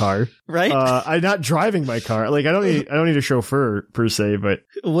parking my car. Right? I'm not driving my car. Like, I don't need a chauffeur per se, but...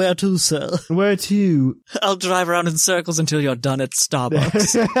 Where to, sir? Where to? I'll drive around in circles until you're done at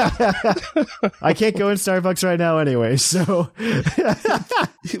Starbucks. I can't go in Starbucks right now anyway, so...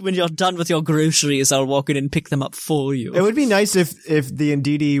 When you're done with your groceries, I'll walk in and pick them up for you. It would be nice if the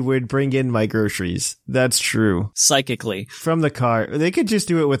Indeedee would bring in my groceries. That's true. Psychically. From the car. They could just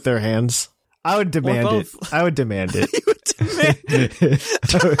do it with their hands. I would demand it. I would demand it. You would demand it.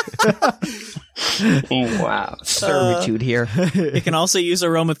 Wow. Servitude here. It can also use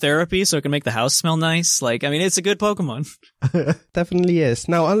aromatherapy, so it can make the house smell nice. Like, I mean, it's a good Pokemon. Definitely is.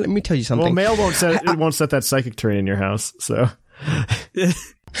 Now, let me tell you something. Well, mail won't set that psychic terrain in your house, so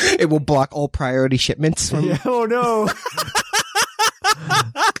it will block all priority shipments from... Yeah, oh no.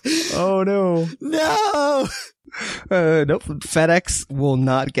 Oh no. No! Nope. FedEx will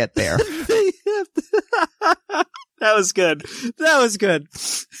not get there. That was good. That was good.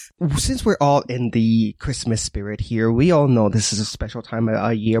 Since we're all in the Christmas spirit here, we all know this is a special time of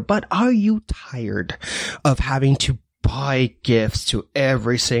a year, but are you tired of having to buy gifts to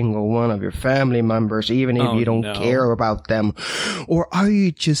every single one of your family members, even if you don't care about them? Or are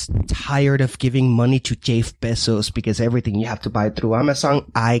you just tired of giving money to Jeff Bezos because everything you have to buy through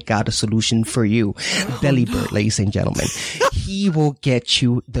Amazon? I got a solution for you. Delibird, ladies and gentlemen. He will get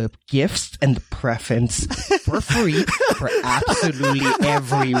you the gifts and the preference for free for absolutely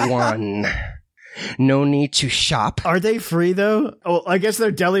everyone. No need to shop. Are they free though? Oh, I guess they're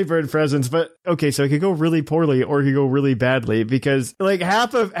Delibird presents, but okay, so it could go really poorly or it could go really badly because like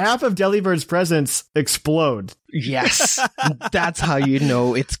half of Delibird's presents explode. Yes. That's how you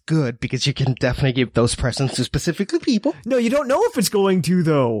know it's good, because you can definitely give those presents to specific people. No, you don't know if it's going to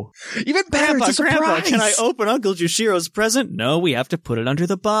though. Even better, it's a surprise. Grandpa, can I open Uncle Jushiro's present? No, we have to put it under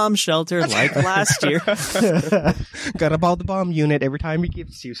the bomb shelter like last year. Got about the bomb unit every time he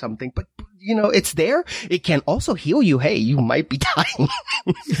gives you something, but you know, it's there. It can also heal you. Hey, you might be dying.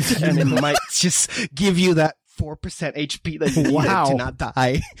 And it might just give you that 4% HP that you need to not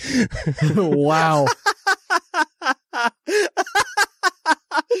die. Wow.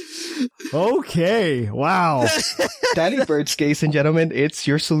 Okay. Wow. Delibirds, ladies and gentlemen, it's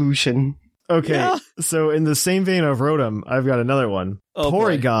your solution. Okay, So in the same vein of Rotom, I've got another one.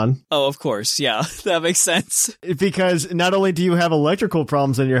 Porygon. Boy. Oh, of course. Yeah, that makes sense. Because not only do you have electrical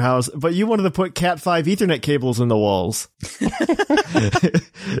problems in your house, but you wanted to put Cat5 Ethernet cables in the walls.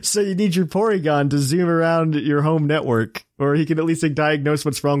 So you need your Porygon to zoom around your home network, or he can at least diagnose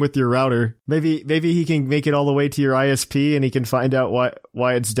what's wrong with your router. Maybe he can make it all the way to your ISP and he can find out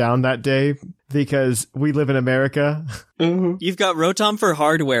why it's down that day. Because we live in America. Mm-hmm. You've got Rotom for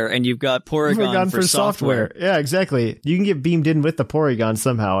hardware, and you've got Porygon for software. Yeah, exactly. You can get beamed in with the Porygon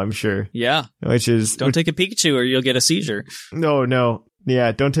somehow, I'm sure. Yeah. Don't take a Pikachu or you'll get a seizure. No.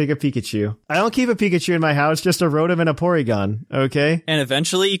 Yeah, don't take a Pikachu. I don't keep a Pikachu in my house, just a Rotom and a Porygon, okay? And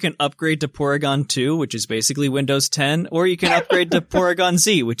eventually you can upgrade to Porygon 2, which is basically Windows 10, or you can upgrade to Porygon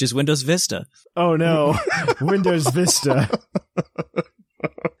Z, which is Windows Vista. Oh no, Windows Vista.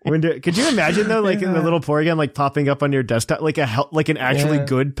 Could you imagine though, like in the little Porygon, like popping up on your desktop, like an actually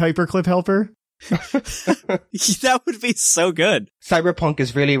good paperclip helper? That would be so good. Cyberpunk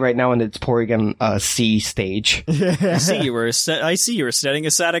is really right now in its Porygon C stage. Yeah. I see you were setting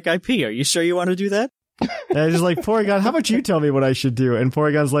a static IP. Are you sure you want to do that? And I was just like, Porygon, how about you tell me what I should do? And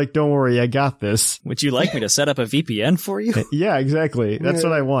Porygon's like, don't worry, I got this. Would you like me to set up a VPN for you? Yeah, exactly. That's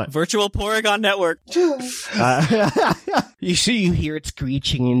what I want. Virtual Porygon network. You hear it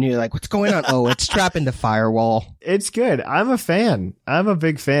screeching and you're like, what's going on? Oh, it's trapping the firewall. It's good. I'm a fan. I'm a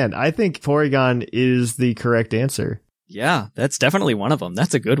big fan. I think Porygon is the correct answer. Yeah, that's definitely one of them.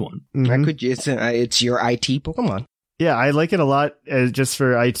 That's a good one. Mm-hmm. It's your IT Pokemon. Yeah, I like it a lot just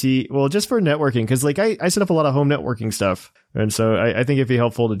for IT. Well, just for networking, because like I set up a lot of home networking stuff, and so I think it'd be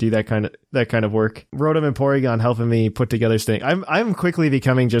helpful to do that kind of work. Rotom and Porygon helping me put together things. I'm quickly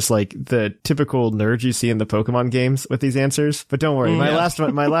becoming just like the typical nerd you see in the Pokemon games with these answers. But don't worry, my last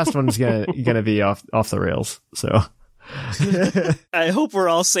one's gonna be off the rails. So. I hope we're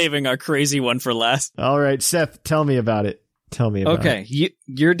all saving our crazy one for last. All right, Seth, tell me about it. Tell me about it. Okay,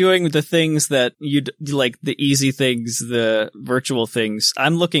 you're doing the things that you like, the easy things, the virtual things.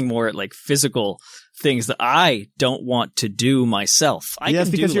 I'm looking more at like physical things that I don't want to do myself. Yes,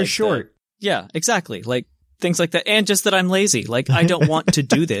 because you're short. Yeah, exactly. Like things like that. And just that I'm lazy. Like I don't want to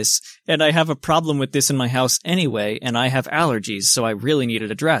do this. And I have a problem with this in my house anyway. And I have allergies. So I really need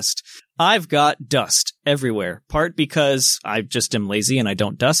it addressed. I've got dust everywhere. Part because I just am lazy and I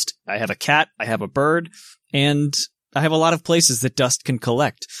don't dust. I have a cat. I have a bird. And I have a lot of places that dust can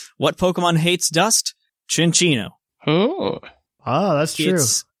collect. What Pokemon hates dust? Chinchino. Oh. Ah, that's true.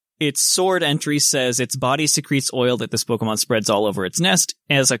 Its sword entry says its body secretes oil that this Pokemon spreads all over its nest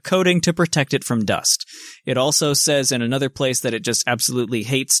as a coating to protect it from dust. It also says in another place that it just absolutely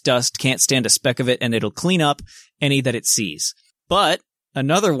hates dust, can't stand a speck of it, and it'll clean up any that it sees. But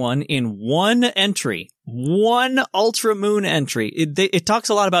another one in one entry, one Ultra Moon entry, it talks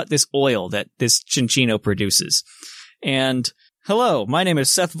a lot about this oil that this Chinchino produces. And hello, my name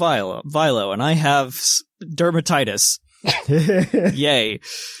is Seth Vilo, and I have dermatitis. Yay.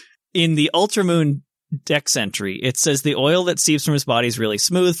 In the Ultramoon Dex entry, it says the oil that seeps from his body is really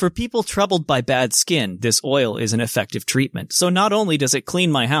smooth. For people troubled by bad skin, this oil is an effective treatment. So not only does it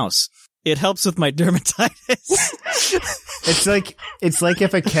clean my house, it helps with my dermatitis. It's like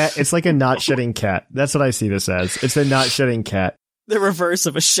if a cat, it's like a not shedding cat. That's what I see this as. It's a not shedding cat. The reverse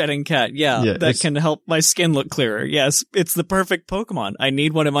of a shedding cat. Yeah, that can help my skin look clearer. Yes, it's the perfect Pokemon. I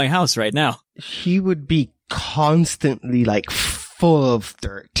need one in my house right now. He would be constantly like full of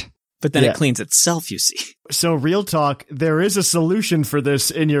dirt. But then it cleans itself, you see. So real talk, there is a solution for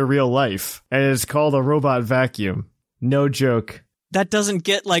this in your real life, and it's called a robot vacuum. No joke. That doesn't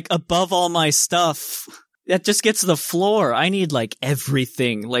get like above all my stuff. That just gets to the floor. I need like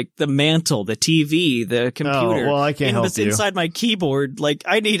everything, like the mantle, the TV, the computer. Oh, well, I can't help you. Inside my keyboard, like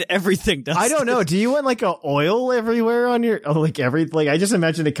I need everything dusted. I don't know. Do you want like a oil everywhere on your, like I just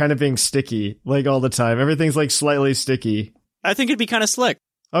imagine it kind of being sticky, like all the time. Everything's like slightly sticky. I think it'd be kind of slick.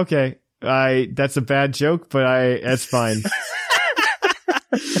 Okay. That's a bad joke, but that's fine.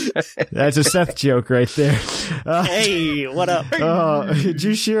 That's a Seth joke right there. Hey, what up?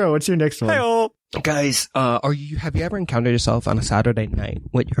 Jushiro, what's your next one? Hey-o. Guys, have you ever encountered yourself on a Saturday night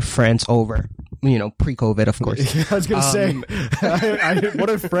with your friends over? You know, pre-COVID, of course. I was going to say, what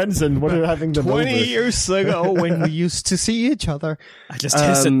are friends and what are having them 20 over? years ago when we used to see each other. I just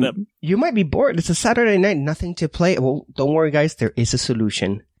tested them. You might be bored. It's a Saturday night, nothing to play. Well, don't worry, guys. There is a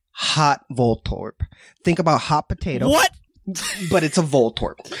solution. Hot Voltorb. Think about hot potato. What? But it's a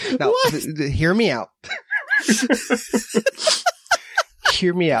Voltorb. Now, hear me out.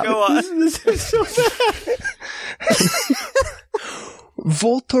 Hear me out. Go on. This is so bad.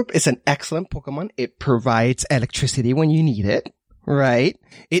 Voltorb is an excellent Pokemon. It provides electricity when you need it, right?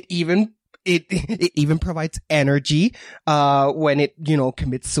 It even provides energy when it,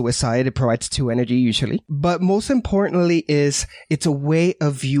 commits suicide. It provides 2 energy usually. But most importantly is it's a way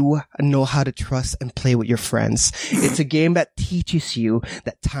of you know how to trust and play with your friends. It's a game that teaches you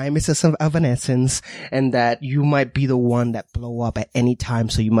that time is of an essence and that you might be the one that blow up at any time,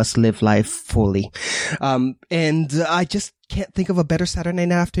 so you must live life fully. And I just can't think of a better Saturday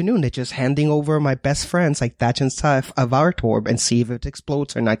night afternoon than just handing over my best friends like Thatch and Seth a Voltorb and see if it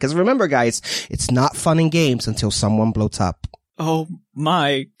explodes or not. Because remember, guys, it's not fun in games until someone blows up. Oh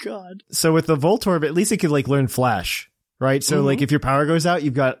my god. So with the Voltorb, at least it could like learn Flash, right? So like if your power goes out,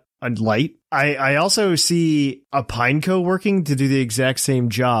 you've got a light. I also see a Pineco working to do the exact same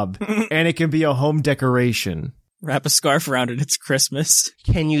job, and it can be a home decoration. Wrap a scarf around it. It's Christmas.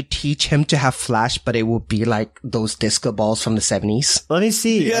 Can you teach him to have Flash, but it will be like those disco balls from the 70s? Let me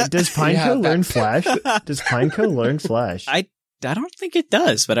see. Yeah. Does Pineco learn Flash? Does Pineco learn Flash? I don't think it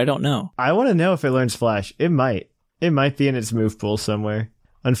does, but I don't know. I want to know if it learns Flash. It might. It might be in its move pool somewhere.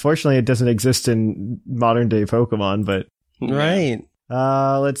 Unfortunately, it doesn't exist in modern day Pokemon, but... Right.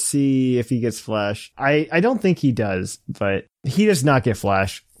 Let's see if he gets Flash. I don't think he does, but he does not get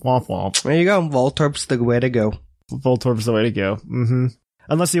Flash. Womp womp. There you go. Voltorb's the way to go. Voltorb's the way to go. Mm-hmm.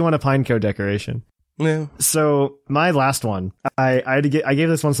 Unless you want a Pineco decoration. Yeah. So my last one, I gave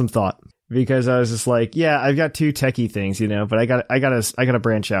this one some thought because I was just like, yeah, I've got 2 techie things, but I gotta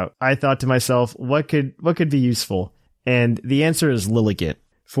branch out. I thought to myself, what could be useful? And the answer is Lilligant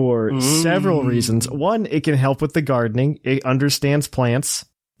for several reasons. 1, it can help with the gardening. It understands plants.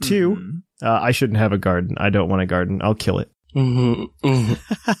 2, I shouldn't have a garden. I don't want a garden. I'll kill it.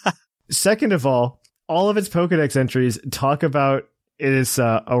 Second of all of its Pokedex entries talk about its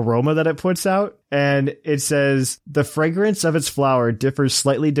aroma that it puts out, and it says the fragrance of its flower differs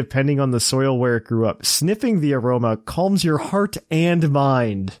slightly depending on the soil where it grew up. Sniffing the aroma calms your heart and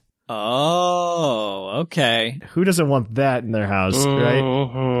mind. Oh, okay. Who doesn't want that in their house,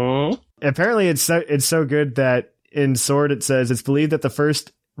 right? Apparently it's so good that in Sword it says it's believed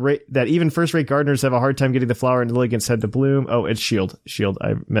that even first-rate gardeners have a hard time getting the flower in Lilligant's head to bloom. Oh, it's Shield.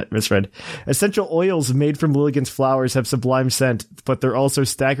 I misread. Essential oils made from Lilligant's flowers have sublime scent, but they're also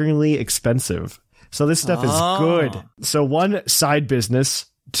staggeringly expensive. So this stuff is good. So 1, side business.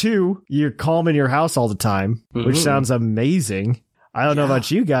 2, you're calm in your house all the time, which sounds amazing. I don't know about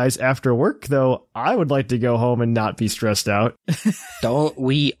you guys. After work, though, I would like to go home and not be stressed out. Don't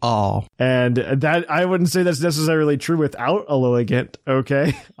we all? And that I wouldn't say that's necessarily true without a Lilligant,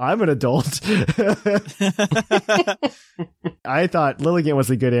 okay? I'm an adult. I thought Lilligant was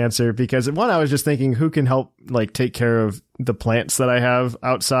a good answer because, 1, I was just thinking who can help like take care of the plants that I have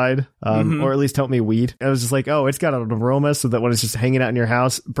outside, or at least help me weed. I was just like, oh, it's got an aroma so that when it's just hanging out in your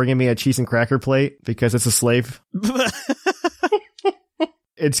house, bringing me a cheese and cracker plate because it's a slave.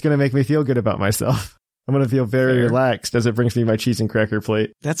 It's going to make me feel good about myself. I'm going to feel very relaxed as it brings me my cheese and cracker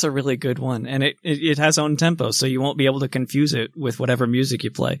plate. That's a really good one. And it has own tempo, so you won't be able to confuse it with whatever music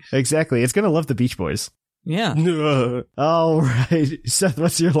you play. Exactly. It's going to love the Beach Boys. Yeah. All right. Seth,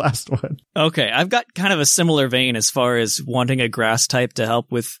 what's your last one? Okay, I've got kind of a similar vein as far as wanting a grass type to help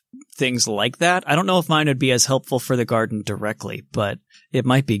with things like that. I don't know if mine would be as helpful for the garden directly, but it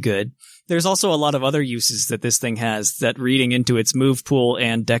might be good. There's also a lot of other uses that this thing has that reading into its move pool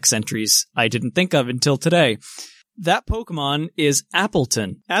and dex entries I didn't think of until today. That Pokemon is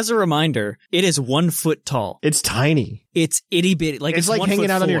Appleton. As a reminder, it is 1 foot tall. It's tiny. It's itty bitty. It's like hanging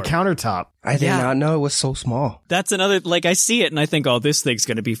out on your countertop. I did not know it was so small. That's another, like, I see it and I think, oh, this thing's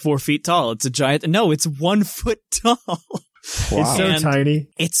going to be 4 feet tall. It's a giant. No, it's 1 foot tall. Wow. It's so tiny.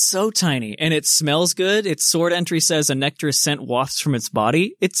 It's so tiny, and it smells good. Its sword entry says a nectar scent wafts from its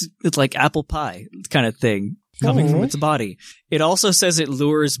body. It's like apple pie kind of thing coming from its body. It also says it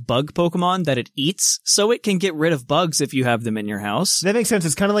lures bug Pokemon that it eats, so it can get rid of bugs if you have them in your house. That makes sense.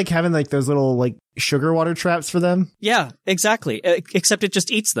 It's kind of like having like those little like sugar water traps for them. Yeah, exactly. Except it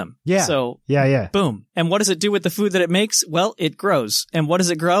just eats them. Yeah. So yeah. Boom. And what does it do with the food that it makes? Well, it grows. And what does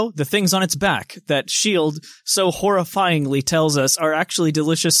it grow? The things on its back that Shield so horrifyingly tells us are actually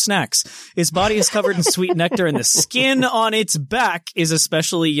delicious snacks. Its body is covered in sweet nectar, and the skin on its back is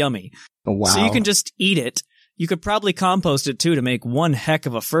especially yummy. Oh, wow. So you can just eat it. You could probably compost it too to make one heck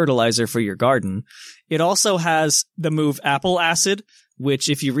of a fertilizer for your garden. It also has the move Apple Acid, which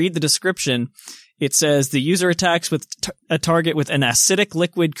if you read the description, it says the user attacks with a target with an acidic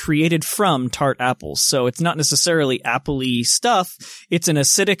liquid created from tart apples. So it's not necessarily apple-y stuff. It's an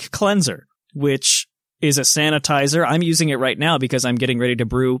acidic cleanser, which is a sanitizer. I'm using it right now because I'm getting ready to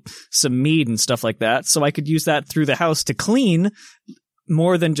brew some mead and stuff like that. So I could use that through the house to clean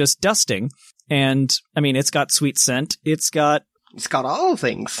more than just dusting. And, I mean, it's got sweet scent. It's got all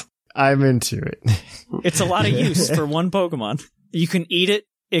things. I'm into it. It's a lot of use for one Pokemon. You can eat it.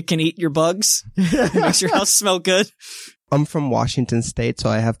 It can eat your bugs. It makes your house smell good. I'm from Washington State, so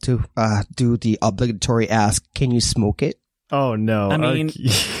I have to do the obligatory ask, can you smoke it? Oh, no. I mean...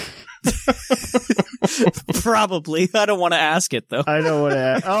 Probably. I don't want to ask it, though. I don't want to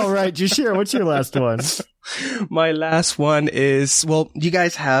ask. All right, Jashir, what's your last one? My last one is, well, you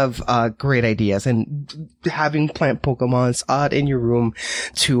guys have great ideas, and having plant Pokemons out in your room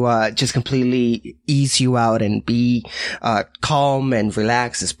to just completely ease you out and be calm and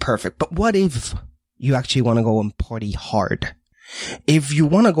relaxed is perfect. But what if you actually want to go and party hard? If you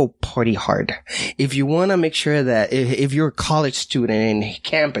want to go party hard, if you want to make sure that if you're a college student in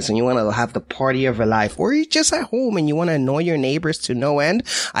campus and you want to have the party of your life, or you're just at home and you want to annoy your neighbors to no end,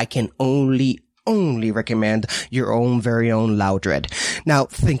 I can only recommend your own very own Loudred. Now,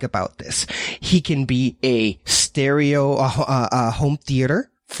 think about this. He can be a stereo, home theater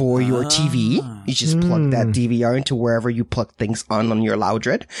for your TV. You just plug that DVR into wherever you plug things on your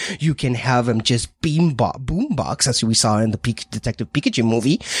Loudred. You can have him just boombox, as we saw in the Detective Pikachu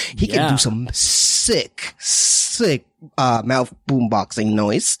movie. He can do some sick mouth boomboxing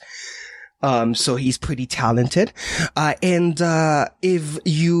noise. So he's pretty talented. And if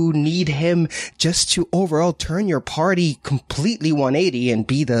you need him just to overall turn your party completely 180 and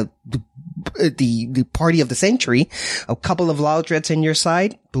be the party of the century, a couple of Loudreds in your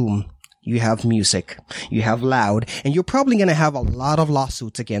side, boom. You have music, you have Loud, and you're probably going to have a lot of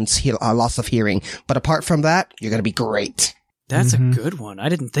lawsuits against loss of hearing. But apart from that, you're going to be great. That's a good one. I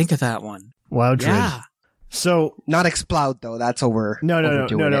didn't think of that one. Loudred. Yeah. So not Explode though. That's over. No.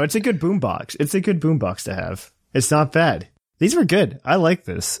 It's a good boombox. It's a good boombox to have. It's not bad. These were good. I like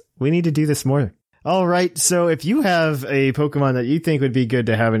this. We need to do this more. All right. So if you have a Pokemon that you think would be good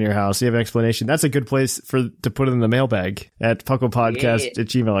to have in your house, you have an explanation. That's a good place to put it in the mailbag at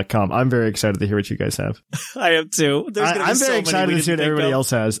pucklepodcast@gmail.com. I'm very excited to hear what you guys have. I am too. I'm very excited to see what everybody else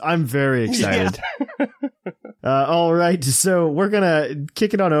has. I'm very excited. Yeah. All right. So we're going to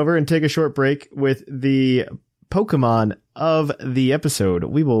kick it on over and take a short break with the Pokemon of the episode.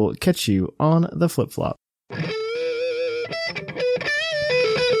 We will catch you on the flip-flop.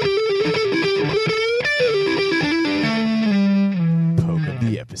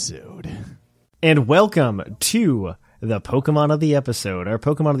 Episode. And welcome to the Pokemon of the episode. Our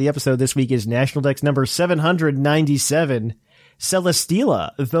Pokemon of the episode this week is National Dex number 797,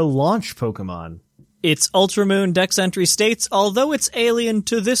 Celesteela, the launch Pokemon. Its Ultramoon Dex entry states, although it's alien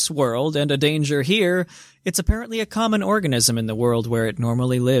to this world and a danger here, it's apparently a common organism in the world where it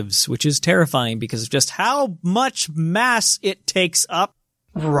normally lives, which is terrifying because of just how much mass it takes up.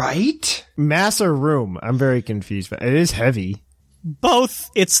 Right? Mass or room? I'm very confused, but it is heavy.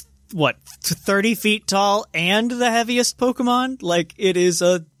 Both. It's, 30 feet tall and the heaviest Pokemon? Like, it is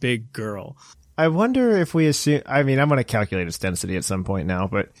a big girl. I wonder if we assume. I mean, I'm going to calculate its density at some point now,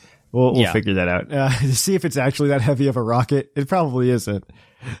 but we'll figure that out. To see if it's actually that heavy of a rocket. It probably isn't.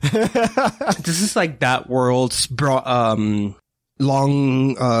 This is like that world's long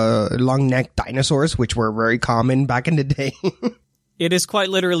necked dinosaurs, which were very common back in the day. It is quite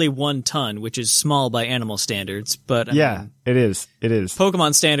literally 1 ton, which is small by animal standards, but I mean, it is.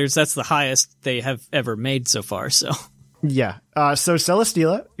 Pokemon standards, that's the highest they have ever made so far, so. Yeah. So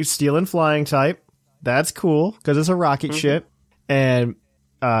Celesteela, steel and flying type. That's cool, because it's a rocket ship. And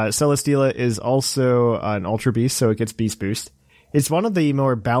Celesteela is also an Ultra Beast, so it gets Beast Boost. It's one of the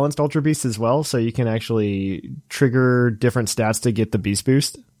more balanced Ultra Beasts as well, so you can actually trigger different stats to get the Beast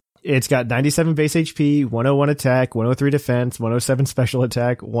Boost. It's got 97 base HP, 101 attack, 103 defense, 107 special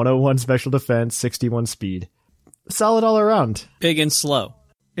attack, 101 special defense, 61 speed. Solid all around. Big and slow.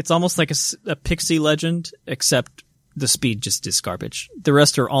 It's almost like a Pixie Legend, except the speed just is garbage. The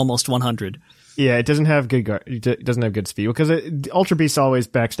rest are almost 100. Yeah, it doesn't have good speed, because Ultra Beast always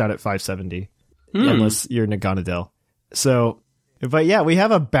maxed out at 570, unless you're Naganadel. So, but yeah, we have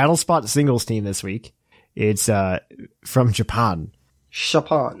a Battle Spot singles team this week. It's from Japan.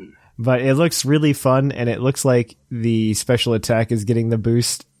 But it looks really fun, and it looks like the special attack is getting the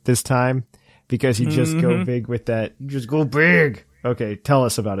boost this time, because you just go big with that. Just go big! Okay, tell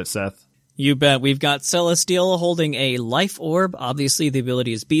us about it, Seth. You bet. We've got Celesteela holding a Life Orb. Obviously, the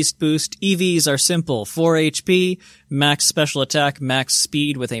ability is Beast Boost. EVs are simple. 4 HP, max special attack, max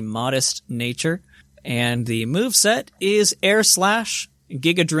speed with a modest nature. And the moveset is Air Slash,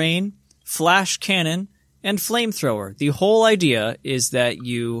 Giga Drain, Flash Cannon, and Flamethrower. The whole idea is that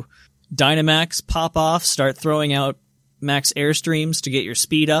you Dynamax, pop off, start throwing out max airstreams to get your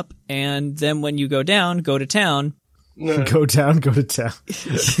speed up, and then when you go down, go to town. Go to town.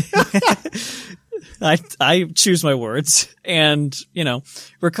 I choose my words, and,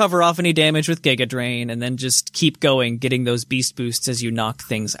 recover off any damage with Giga Drain, and then just keep going, getting those beast boosts as you knock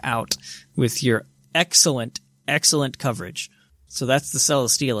things out with your excellent coverage. So that's the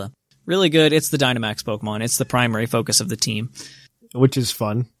Celesteela. Really good. It's the Dynamax Pokemon. It's the primary focus of the team. Which is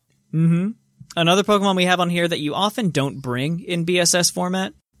fun. Mm-hmm. Another Pokemon we have on here that you often don't bring in BSS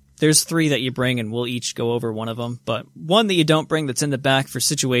format. There's 3 that you bring, and we'll each go over one of them. But one that you don't bring that's in the back for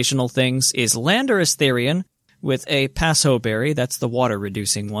situational things is Landorus Therian with a Passo Berry. That's the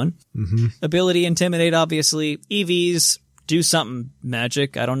water-reducing one. Mm-hmm. Ability Intimidate, obviously. EVs do something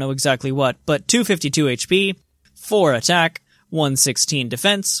magic. I don't know exactly what. But 252 HP, 4 attack, 116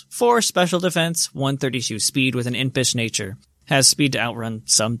 defense, 4 special defense, 132 speed with an impish nature. Has speed to outrun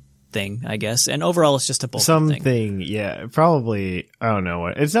something, I guess. And overall, it's just a bulky thing. Something, yeah. Probably, I don't know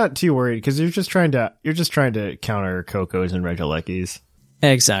what. It's not too worried, because you're just trying to counter Cocos and Regielekis.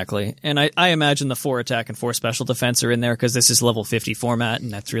 Exactly. And I imagine the 4 attack and 4 special defense are in there, because this is level 50 format,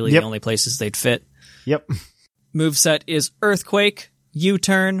 and that's really the only places they'd fit. Yep. Moveset is Earthquake,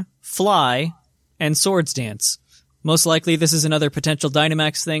 U-Turn, Fly, and Swords Dance. Most likely, this is another potential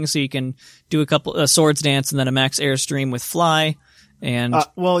Dynamax thing, so you can do a couple Swords Dance and then a Max Airstream with Fly. And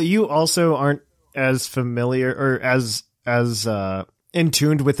well, you also aren't as familiar or as in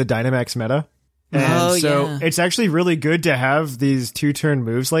tuned with the Dynamax meta, and it's actually really good to have these 2-turn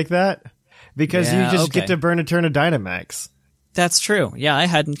moves like that, because you just get to burn a turn of Dynamax. That's true. Yeah, I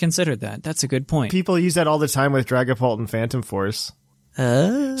hadn't considered that. That's a good point. People use that all the time with Dragapult and Phantom Force.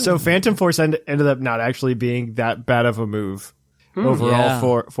 So Phantom Force ended up not actually being that bad of a move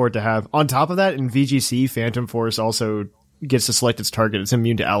overall for it to have. On top of that, in VGC, Phantom Force also gets to select its target. It's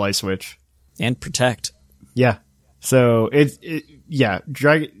immune to Ally Switch. And Protect. Yeah. So,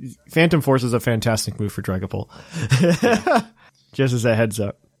 Phantom Force is a fantastic move for Dragapult. Just as a heads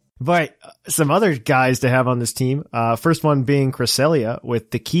up. But some other guys to have on this team. First one being Cresselia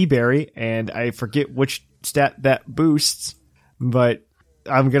with the Key Berry, and I forget which stat that boosts, but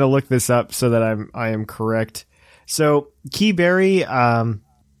I'm going to look this up so that I am correct. So, Key Berry,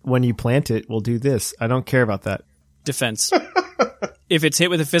 when you plant it, will do this. I don't care about that. Defense. If it's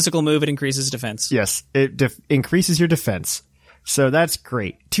hit with a physical move, it increases defense. Yes, it increases your defense. So that's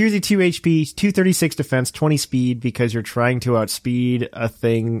great. 202 HP, 236 defense, 20 speed, because you're trying to outspeed a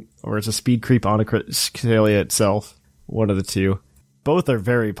thing, or it's a speed creep on a Cresselia itself. One of the two. Both are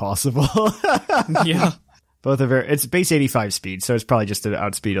very possible. Yeah. Both are it's base 85 speed, so it's probably just to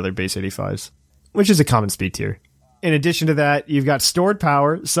outspeed other base 85s, which is a common speed tier. In addition to that, you've got Stored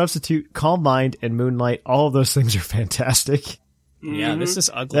Power, Substitute, Calm Mind, and Moonlight. All of those things are fantastic. Yeah, this is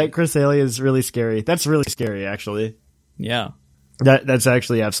ugly. That Cresselia is really scary. That's really scary, actually. Yeah. That's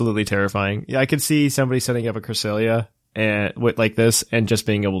actually absolutely terrifying. Yeah, I could see somebody setting up a Cresselia and with like this and just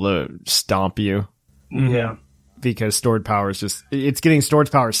being able to stomp you. Yeah. because stored power is just, it's getting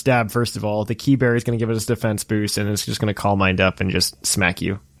stored power stab, first of all. The Key Berry is going to give us defense boost, and it's just going to Calm Mind up and just smack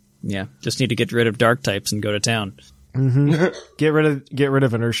you. Yeah, just need to get rid of dark types and go to town. Mm-hmm. Get rid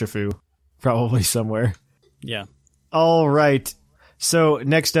of an Urshifu, probably somewhere. Yeah. All right. So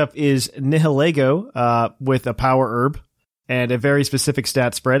next up is Nihilego with a power herb and a very specific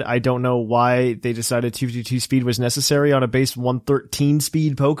stat spread. I don't know why they decided 252 speed was necessary on a base 113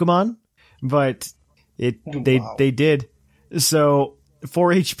 speed Pokemon, but they did. So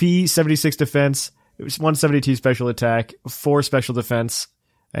 4 HP, 76 defense, it was 172 special attack, 4 special defense,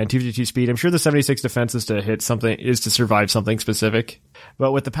 and 252 speed. I'm sure the 76 defense is to hit something, is to survive something specific.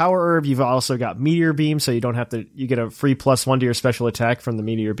 But with the power herb, you've also got Meteor Beam, so you don't have to, you get a free +1 to your special attack from the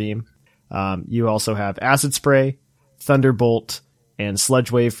Meteor Beam. You also have Acid Spray, Thunderbolt, and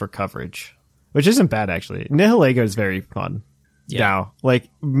Sludge Wave for coverage, which isn't bad actually. Nihilego is very fun. Yeah. Now, like,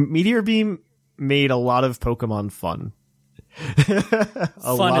 Meteor Beam made a lot of Pokemon fun.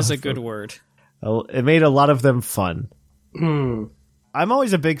 Fun is a good word. It made a lot of them fun. I'm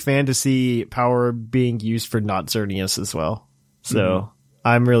always a big fan to see power being used for not Xerneas as well. So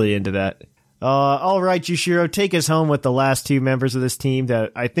I'm really into that. All right, Yushiro, take us home with the last 2 members of this team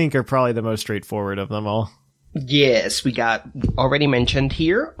that I think are probably the most straightforward of them all. Yes, we got already mentioned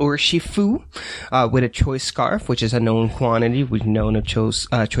here, Urshifu, with a Choice Scarf, which is a known quantity. We've known a Choice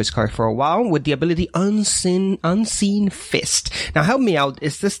Scarf for a while, with the ability Unseen Fist. Now help me out,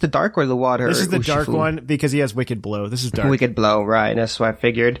 is this the dark or the water? This is the Urshifu? dark one, because he has Wicked Blow. This is dark. Wicked Blow, right, that's what I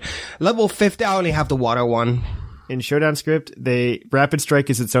figured. Level 50, I only have the water one. In Showdown script, Rapid Strike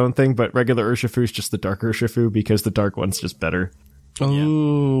is its own thing, but regular Urshifu is just the dark Urshifu, because the dark one's just better.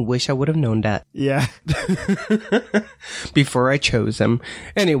 Oh, wish I would have known that. Yeah. Before I chose him.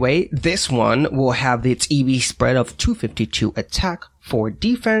 Anyway, this one will have its EV spread of 252 attack, 4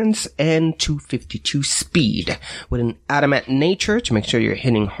 defense, and 252 speed. With an adamant nature to make sure you're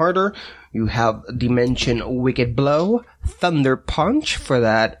hitting harder. You have Dimension Wicked Blow, Thunder Punch for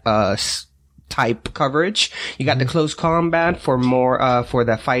that, type coverage. You got the close combat for more, for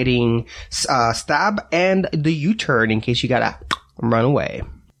the fighting, stab, and the U-turn in case you gotta run away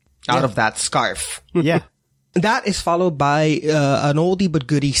out of that scarf. Yeah. That is followed by an oldie but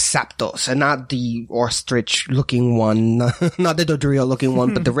goodie Zapdos, and not the ostrich looking one, not the Dodrio looking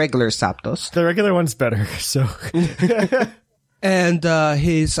one, but the regular Zapdos. The regular one's better, so. And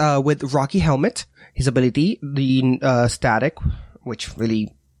his with Rocky Helmet, his ability, the static, which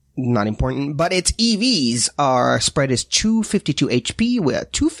really not important, but its EVs are spread as 252 HP with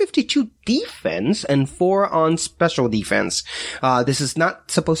 252 defense and 4 on special defense. This is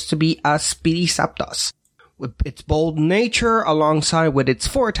not supposed to be a speedy Zapdos. With its bold nature alongside with its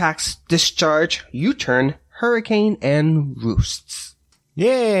 4 attacks, Discharge, U-turn, Hurricane, and Roosts.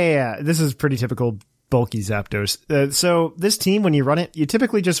 Yeah, this is pretty typical bulky Zapdos. So this team, when you run it, you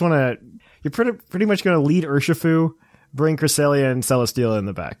typically just want to, you're pretty much going to lead Urshifu, bring Cresselia and Celesteela in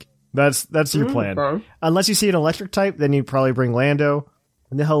the back. That's your plan. Okay. Unless you see an electric type, then you probably bring Lando.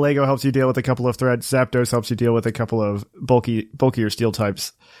 Nihilego helps you deal with a couple of threats. Zapdos helps you deal with a couple of bulkier steel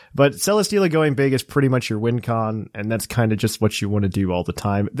types. But Celesteela going big is pretty much your win con, and that's kind of just what you want to do all the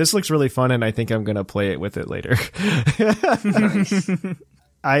time. This looks really fun, and I think I'm going to play it with it later. Nice.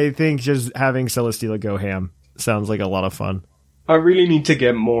 I think just having Celesteela go ham sounds like a lot of fun. I really need to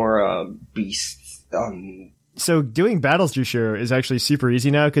get more beasts. So doing battles, Jushiro, is actually super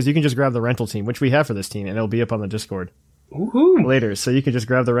easy now because you can just grab the rental team, which we have for this team, and it'll be up on the Discord later. So you can just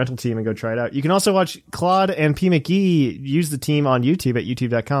grab the rental team and go try it out. You can also watch Claude and P. McGee use the team on YouTube at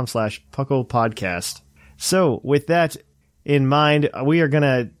youtube.com/PucklePodcast. So with that in mind, we are going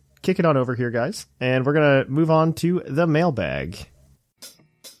to kick it on over here, guys, and we're going to move on to the mailbag.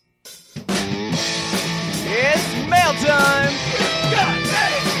 It's mail time!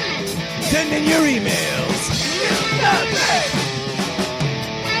 Send in your emails! Mail!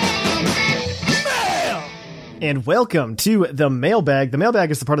 And welcome to the mailbag. The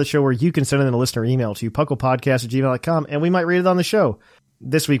mailbag is the part of the show where you can send in a listener email to pucklepodcast@gmail.com, and we might read it on the show.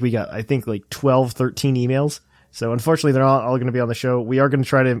 This week we got, I think, like 12, 13 emails. So unfortunately, they're not all going to be on the show. We are going to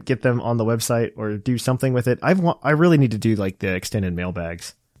try to get them on the website or do something with it. I really need to do like the extended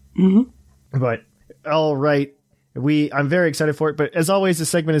mailbags. Mm-hmm. But all right. I'm very excited for it, but as always, this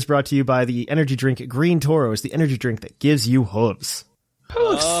segment is brought to you by the energy drink Green Toro. It's the energy drink that gives you hooves.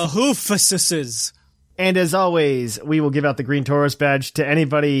 Hoofuses. And as always, we will give out the Green Toros badge to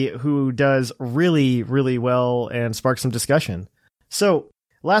anybody who does really, really well and spark some discussion. So,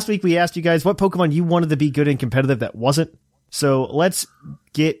 last week we asked you guys what Pokemon you wanted to be good and competitive that wasn't. So, let's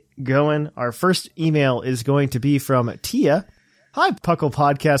get going. Our first email is going to be from Tia. Hi, Puckle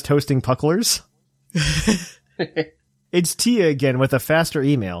Podcast hosting Pucklers. It's Tia again with a faster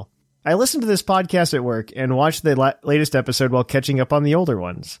email. I listened to this podcast at work and watched the latest episode while catching up on the older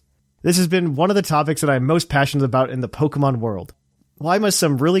ones. This has been one of the topics that I'm most passionate about in the Pokemon world. Why must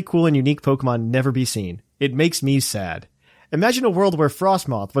some really cool and unique Pokemon never be seen? It makes me sad. Imagine a world where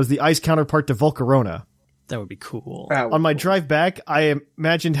Frostmoth was the ice counterpart to Volcarona. That would be cool. On my drive back, I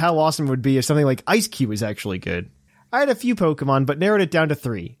imagined how awesome it would be if something like Ice-Q was actually good. I had a few Pokemon, but narrowed it down to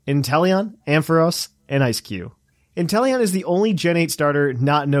 3. Inteleon, Ampharos, and Ice-Q. Inteleon is the only Gen 8 starter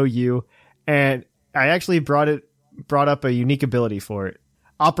not no U, and I actually brought up a unique ability for it.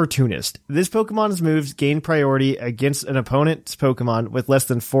 Opportunist. This Pokemon's moves gain priority against an opponent's Pokemon with less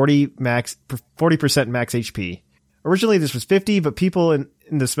than 40% max HP. Originally this was 50, but people in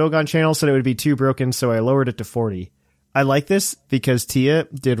the Smogon channel said it would be too broken, so I lowered it to 40. I like this because Tia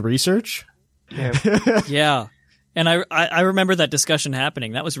did research. Yeah. And I remember that discussion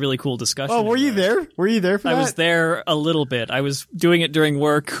happening. That was a really cool discussion. Oh, were you there? Were you there for that? I was there a little bit. I was doing it during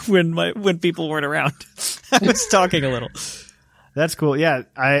work when people weren't around. I was talking a little. That's cool. Yeah,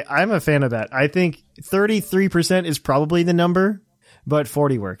 I'm a fan of that. I think 33% is probably the number, but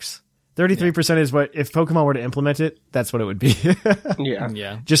 40 works. 33% is what, if Pokemon were to implement it, that's what it would be.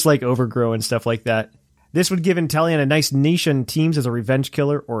 Yeah. Just like Overgrow and stuff like that. This would give Inteleon a nice niche in teams as a revenge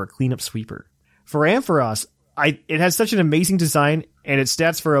killer or a cleanup sweeper. For Ampharos, it has such an amazing design, and its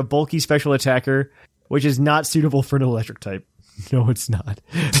stats for a bulky special attacker, which is not suitable for an electric type. No, it's not.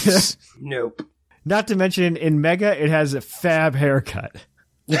 Nope. Not to mention, in Mega, it has a fab haircut.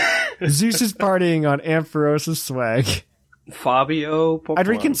 Zeus is partying on Ampharos' swag. Fabio Pokemon. I'd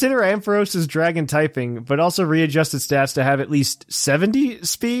reconsider Ampharos' dragon typing, but also readjust its stats to have at least 70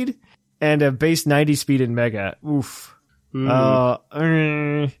 speed and a base 90 speed in Mega. Oof.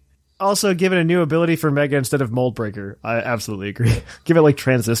 Also, give it a new ability for Mega instead of Mold Breaker. I absolutely agree. Give it like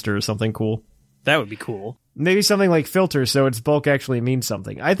Transistor or something cool. That would be cool. Maybe something like Filter, so its bulk actually means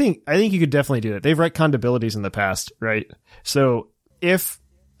something. I think you could definitely do that. They've retconned abilities in the past, right? So if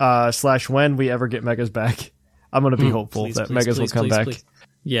 / when we ever get Megas back, I'm going to be hopeful that Megas will come back.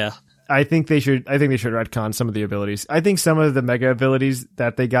 Yeah. I think they should retcon some of the abilities. I think some of the Mega abilities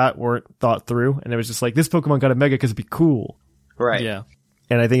that they got weren't thought through, and it was just like, this Pokemon got a Mega because it'd be cool. Right. Yeah.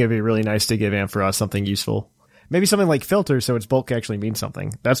 And I think it'd be really nice to give Ampharos something useful. Maybe something like Filter, so its bulk actually means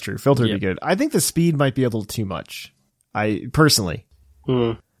something. That's true. Filter would be good. I think the speed might be a little too much. Personally.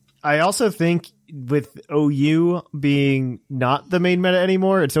 I also think with OU being not the main meta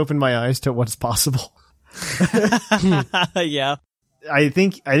anymore, it's opened my eyes to what's possible. Yeah. I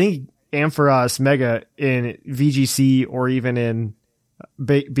think Ampharos Mega in VGC or even in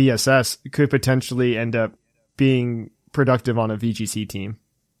BSS could potentially end up being productive on a VGC team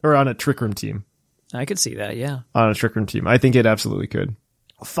or on a Trick Room team. I could see that, yeah. On a Trick Room team. I think it absolutely could.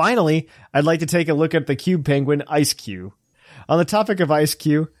 Finally, I'd like to take a look at the Cube Penguin Ice-Q. On the topic of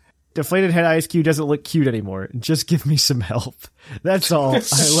Ice-Q, Deflated Head Ice-Q doesn't look cute anymore. Just give me some help. That's all.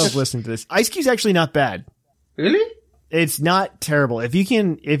 I love listening to this. Ice-Q's actually not bad. Really? It's not terrible. If you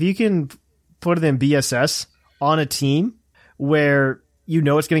can put it in BSS on a team where you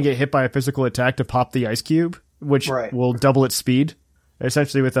know it's going to get hit by a physical attack to pop the Ice Cube, which will double its speed,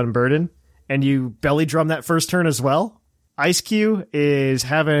 essentially with Unburden, and you belly drum that first turn as well, Ice-Q is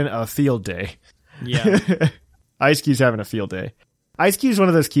having a field day. Yeah. Ice-Q's having a field day. Ice-Q is one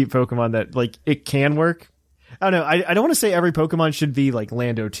of those cute Pokemon that, like, it can work. I don't know. I don't want to say every Pokemon should be, like,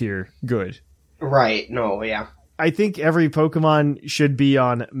 Lando tier good. Right. No, yeah. I think every Pokemon should be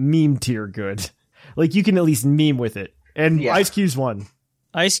on meme tier good. Like, you can at least meme with it. And Ice-Q's one.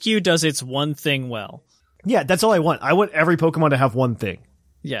 Ice-Q does its one thing well. Yeah, that's all I want. I want every Pokemon to have one thing.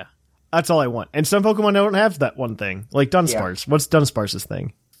 Yeah. That's all I want. And some Pokemon don't have that one thing. Like Dunsparce. Yeah. What's Dunsparce's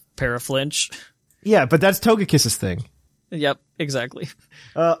thing? Paraflinch. Yeah, but that's Togekiss's thing. Yep, exactly.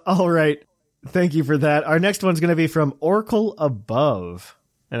 All right. Thank you for that. Our next one's going to be from Oracle Above.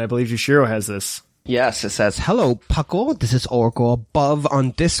 And I believe Jushiro has this. Yes, it says, hello, Puckle. This is Oracle Above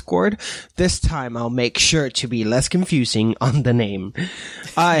on Discord. This time I'll make sure to be less confusing on the name.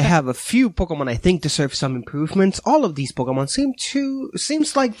 I have a few Pokemon I think deserve some improvements. All of these Pokemon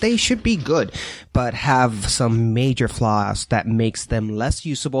seems like they should be good, but have some major flaws that makes them less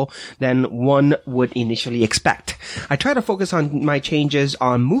usable than one would initially expect. I try to focus on my changes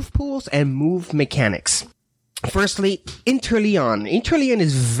on move pools and move mechanics. Firstly, Inteleon. Inteleon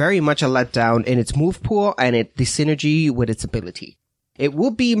is very much a letdown in its move pool and the synergy with its ability. It will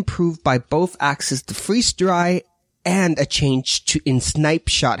be improved by both access to Freeze Dry and a change in Snipe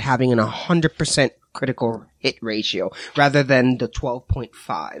Shot having an 100% critical hit ratio rather than the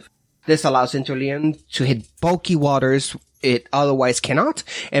 12.5. This allows Inteleon to hit bulky waters it otherwise cannot,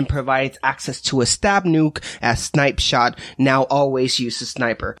 and provides access to a stab nuke as Snipe Shot now always uses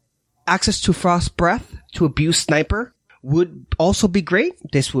Sniper. Access to Frost Breath to abuse Sniper would also be great.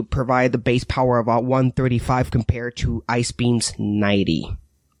 This would provide the base power of about 135 compared to Ice Beam's 90.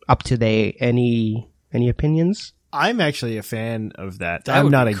 Up to date, any opinions? I'm actually a fan of that. That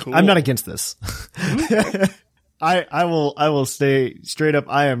would be cool. I'm not against this. I will stay straight up.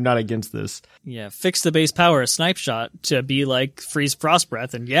 I am not against this. Yeah, fix the base power of Snipe Shot to be like Freeze Frost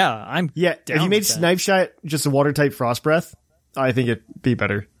Breath, and I'm down If you made with that. Snipe Shot just a water type Frost Breath, I think it'd be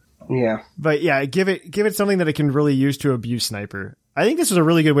better. Yeah. But yeah, give it something that it can really use to abuse Sniper. I think this is a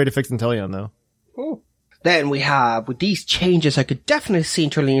really good way to fix Inteleon, though. Cool. Then we have, with these changes, I could definitely see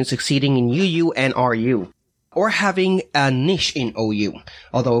Inteleon succeeding in UU and RU. Or having a niche in OU.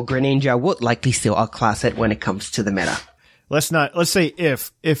 Although Greninja would likely still outclass it when it comes to the meta. Let's say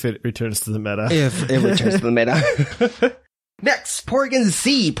if it returns to the meta. If it returns to the meta. Next, Porygon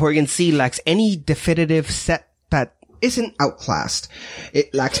Z. Porygon Z lacks any definitive set that isn't outclassed.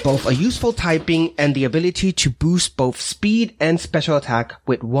 It lacks both a useful typing and the ability to boost both speed and special attack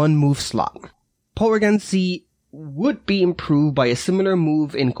with one move slot. Porygon Z would be improved by a similar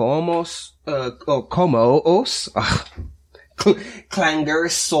move in Komos, Clanger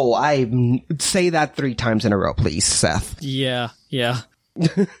Soul. I say that 3 times in a row, please, Seth. Yeah.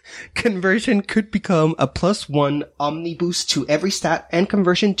 Conversion could become a +1 Omni boost to every stat, and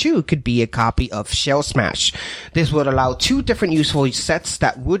Conversion 2 could be a copy of Shell Smash. This would allow 2 different useful sets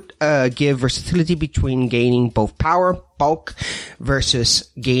that would give versatility between gaining both power, bulk,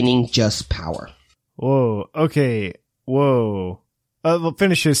 versus gaining just power. Whoa. Okay. Whoa. We'll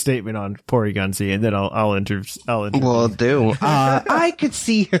finish his statement on Porygon Z, and then I'll intervene. Will do. I could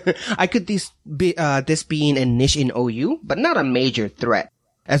see, this being a niche in OU, but not a major threat.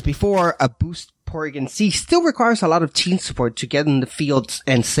 As before, a boost Porygon Z still requires a lot of team support to get in the fields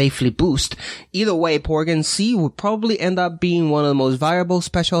and safely boost. Either way, Porygon Z would probably end up being one of the most viable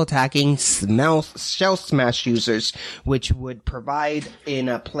special attacking Shell Smash users, which would provide in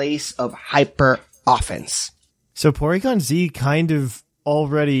a place of hyper offense. So Porygon Z kind of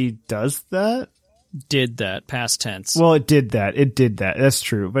already does that? Did that, past tense. Well, it did that. That's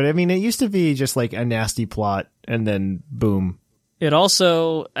true. But I mean, it used to be just like a nasty plot and then boom. It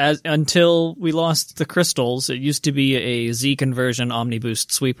also, until we lost the crystals, it used to be a Z conversion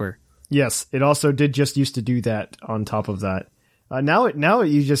Omniboost sweeper. Yes, it also did just used to do that on top of that. Now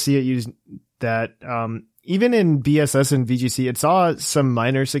you just see it use that. Even in BSS and VGC, it saw some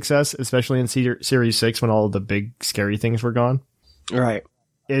minor success, especially in Series 6 when all of the big scary things were gone. Right.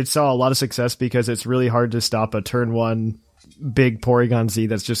 It saw a lot of success because it's really hard to stop a turn 1 big Porygon Z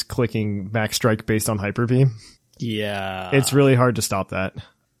that's just clicking Max Strike based on Hyper Beam. Yeah. It's really hard to stop that.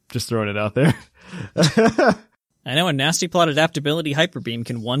 Just throwing it out there. I know a Nasty Plot Adaptability Hyper Beam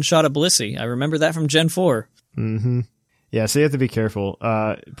can one-shot a Blissey. I remember that from Gen 4. Mm-hmm. Yeah, so you have to be careful.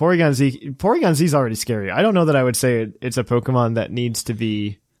 Porygon Z is already scary. I don't know that I would say it's a Pokemon that needs to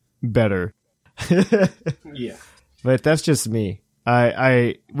be better. Yeah. But that's just me.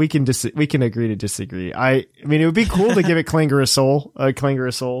 We can agree to disagree. I mean, it would be cool to give it Clangorous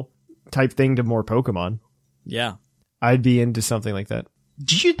Soul type thing to more Pokemon. Yeah. I'd be into something like that.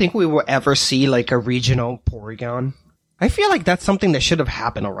 Do you think we will ever see like a regional Porygon? I feel like that's something that should have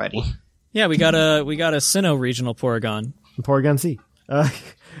happened already. Yeah, we got a Sinnoh regional Porygon. Porygon Z.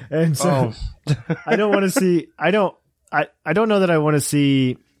 And so I don't want to see. I don't know that I want to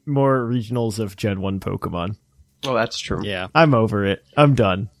see more regionals of Gen 1 Pokemon. Oh, that's true. Yeah. I'm over it. I'm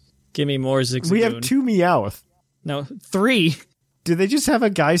done. Give me more Zigzagoon. We have 2 Meowth. No, 3. Did they just have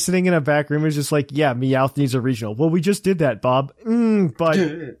a guy sitting in a back room who's just like, yeah, Meowth needs a regional? Well, we just did that, Bob. But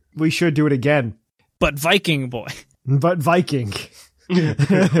we should do it again. But Viking boy. But Viking.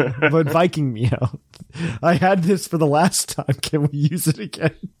 But Viking Meowth. I had this for the last time. Can we use it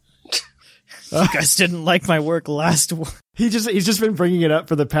again? You guys didn't like my work last one. He's just been bringing it up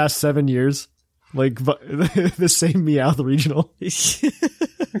for the past 7 years. Like the same Meowth regional.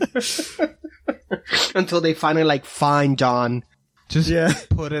 Until they finally like, fine, John. Just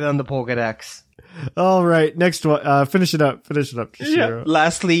put it on the Pokedex. All right, next one. Finish it up, Shishiro.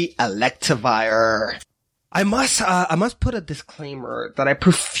 Lastly, Electivire. I must put a disclaimer that I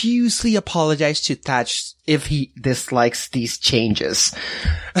profusely apologize to Thatch if he dislikes these changes.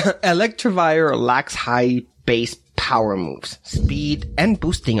 Electivire lacks high base power moves, speed, and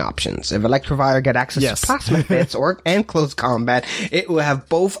boosting options. If Electivire get access to Plasma Fits and close combat, it will have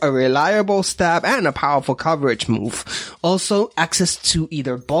both a reliable stab and a powerful coverage move. Also, access to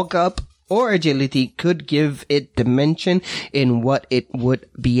either bulk up or agility could give it dimension in what it would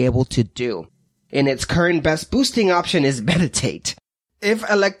be able to do. in its current best boosting option is Meditate. If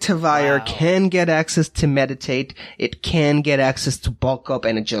Electivire can get access to Meditate, it can get access to Bulk Up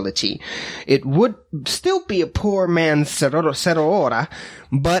and Agility. It would still be a poor man's Zeraora,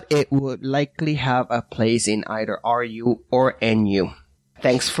 but it would likely have a place in either RU or NU.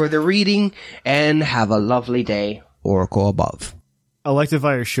 Thanks for the reading, and have a lovely day, Oracle above.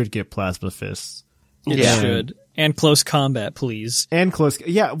 Electivire should get Plasma Fists. It should. And close combat, please. And close...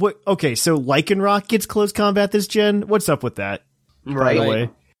 Yeah, okay, so Lycanroc gets close combat this gen? What's up with that? Right. By the way.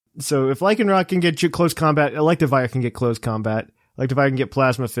 So if Lycanroc can get close combat, Electivire can get close combat. Electivire can get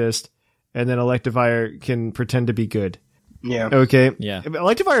Plasma Fist, and then Electivire can pretend to be good. Yeah. Okay? Yeah.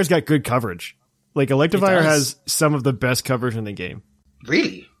 Electivire's got good coverage. Like, Electivire has some of the best coverage in the game.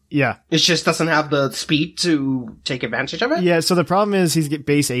 Really? Yeah. It just doesn't have the speed to take advantage of it? Yeah, so the problem is he's get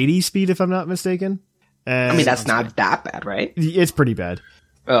base 80 speed, if I'm not mistaken. And I mean, that's not that bad, right? It's pretty bad.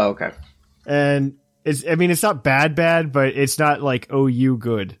 Oh, okay. And it's not bad, but it's not like OU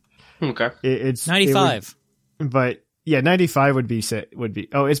good. Okay. It's 95. But yeah, 95 would be.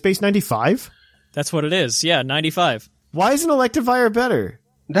 Oh, it's base 95? That's what it is. Yeah, 95. Why isn't Electivire better?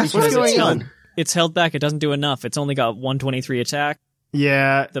 That's What's going on? It's held back. It doesn't do enough. It's only got 123 attack.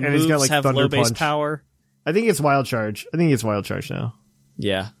 Yeah, The and moves it's got like have Thunder low base Punch. power. I think it's Wild Charge. Now.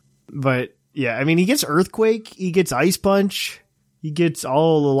 Yeah. But yeah, I mean, he gets Earthquake, he gets Ice Punch, he gets a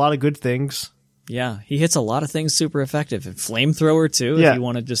lot of good things. Yeah, he hits a lot of things super effective. And Flamethrower too, Yeah. if you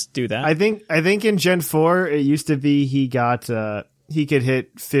want to just do that. I think in Gen 4 it used to be he could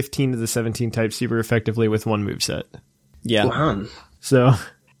hit 15 of the 17 types super effectively with one moveset. Yeah. Wow. So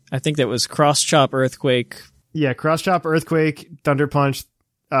I think that was Cross Chop, Earthquake. yeah, Cross Chop, Earthquake, Thunder Punch,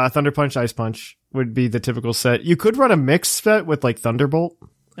 Ice Punch would be the typical set. You could run a mixed set with like Thunderbolt.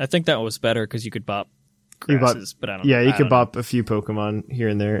 I think that was better because you could bop You bop- grasses, but I don't Yeah, you I could don't know. bop a few Pokemon here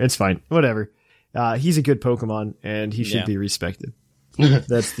and there. It's fine. Whatever. He's a good Pokemon and he should Yeah. be respected.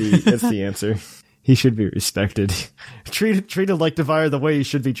 That's the answer. He should be respected. treated Electivire the way he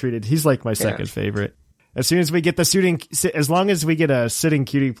should be treated. He's like my second favorite. As soon as we get as long as we get a sitting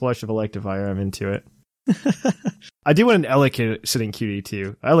cutie plush of Electivire, I'm into it. I do want an Elekid sitting cutie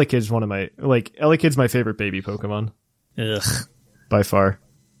too. Elekid's Elekid's my favorite baby Pokemon Ugh. by far.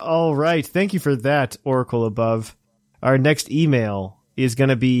 All right, thank you for that, Oracle above. Our next email is going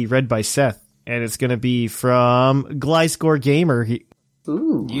to be read by Seth, and it's going to be from Gliscor Gamer.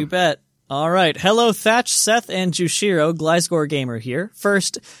 You bet. All right. Hello, Thatch, Seth, and Jushiro. Gliscor Gamer here.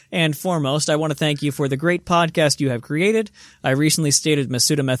 First and foremost, I want to thank you for the great podcast you have created. I recently started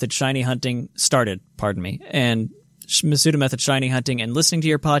Masuda Method Shiny Hunting, and Masuda Method Shiny Hunting, and listening to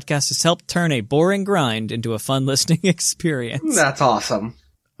your podcast has helped turn a boring grind into a fun listening experience. That's awesome.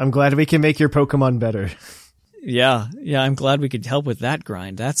 I'm glad we can make your Pokemon better. Yeah, I'm glad we could help with that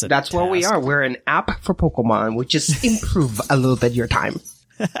grind. That's what we task. are. We're an app for Pokemon. We just improve a little bit your time.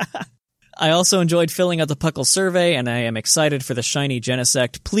 I also enjoyed filling out the Puckle survey, and I am excited for the shiny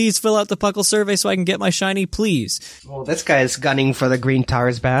Genesect. Please fill out the Puckle survey so I can get my shiny, please. Well, this guy is gunning for the Green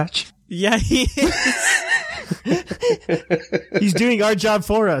Towers badge. Yeah, he is. He's doing our job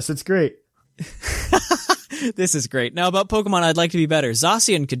for us. It's great. This is great. Now, about Pokemon I'd like to be better.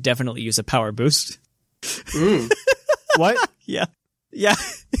 Zacian could definitely use a power boost. What? Yeah.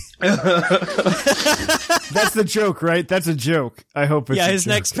 That's the joke, right? That's a joke. I hope it's Yeah, a his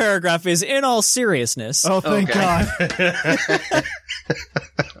joke. next paragraph is, in all seriousness. Oh, thank God.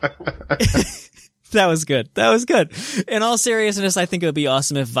 That was good. In all seriousness, I think it would be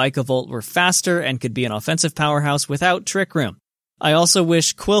awesome if Vikavolt were faster and could be an offensive powerhouse without Trick Room. I also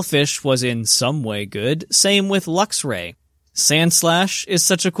wish Quillfish was in some way good. Same with Luxray. Sandslash is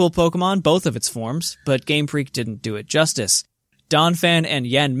such a cool Pokemon, both of its forms, but Game Freak didn't do it justice. Donphan and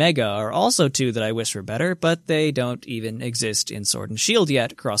Yanmega are also two that I wish were better, but they don't even exist in Sword and Shield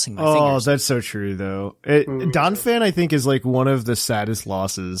yet, crossing my fingers. That's so true, though. Donphan, I think, is like one of the saddest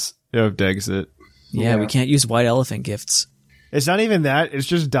losses of Dexit. Yeah, we can't use White Elephant gifts. It's not even that. It's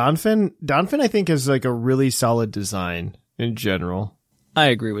just Donphan. Donphan, I think, is like a really solid design in general. I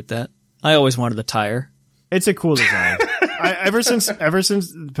agree with that. I always wanted the tire. It's a cool design. Ever since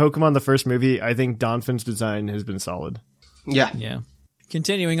Pokemon the first movie, I think Donphan's design has been solid. Yeah.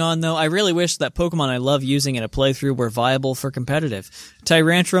 Continuing on, though, I really wish that Pokemon I love using in a playthrough were viable for competitive.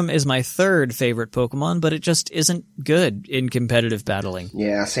 Tyrantrum is my third favorite Pokemon, but it just isn't good in competitive battling.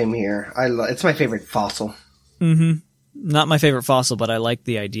 Yeah, same here. It's my favorite fossil. Not my favorite fossil, but I like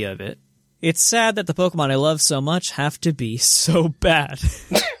the idea of it. It's sad that the Pokemon I love so much have to be so bad.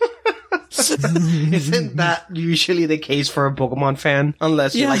 Isn't that usually the case for a Pokemon fan?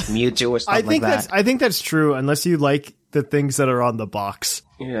 Unless you Yeah. like Mewtwo or stuff like that. I think that's true, unless you like the things that are on the box.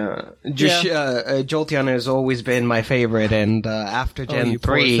 Yeah. Jolteon has always been my favorite, and after Gen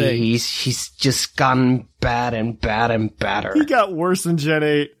 3, he's just gotten bad and bad and badder. He got worse in Gen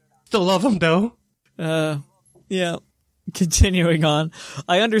 8. Still love him, though. Yeah. Continuing on.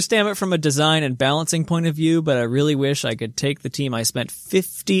 I understand it from a design and balancing point of view, but I really wish I could take the team I spent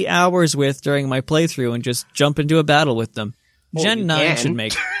 50 hours with during my playthrough and just jump into a battle with them. Well, Gen 9 should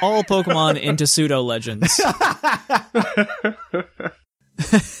make all Pokemon into pseudo-legends.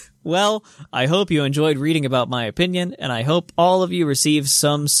 Well, I hope you enjoyed reading about my opinion, and I hope all of you receive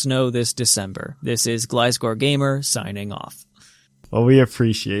some snow this December. This is Gliscor Gamer signing off. Well, we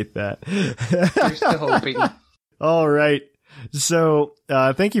appreciate that. We're still hoping. All right. So,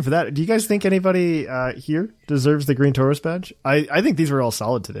 thank you for that. Do you guys think anybody here deserves the Green Tauros badge? I think these were all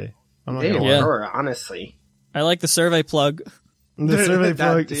solid today. They were, honestly. I like the survey plug.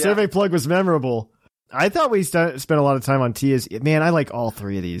 The survey plug was memorable. I thought we spent a lot of time on Tia's. Man, I like all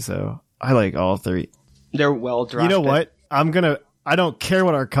three of these, though. I like all three. They're well drafted. You know what? I don't care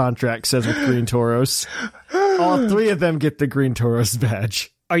what our contract says with Green Tauros. All three of them get the Green Tauros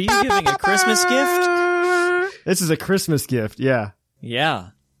badge. Are you giving a Christmas gift? This is a Christmas gift, yeah. Yeah.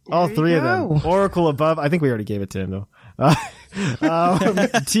 All three of them. Oracle above. I think we already gave it to him, though.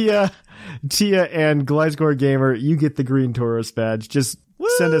 Tia and Gliscor Gamer, you get the Green Tauros badge. Just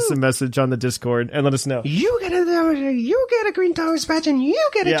send us a message on the Discord and let us know. You get a Green Tauros badge, and you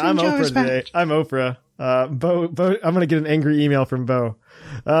get a Green Tauros badge. Today. I'm Oprah. Bo, I'm going to get an angry email from Bo.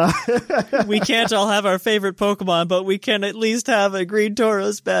 We can't all have our favorite Pokemon, but we can at least have a Green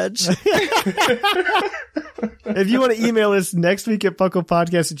Tauros badge. If you want to email us next week at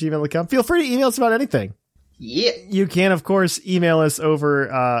pucklepodcast@gmail.com, feel free to email us about anything. Yeah. You can, of course, email us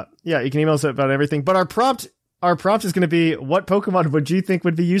over, you can email us about everything, but our prompt is going to be, what Pokemon would you think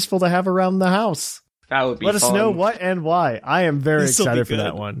would be useful to have around the house? That would be Let fun. us know what and why. I am very excited for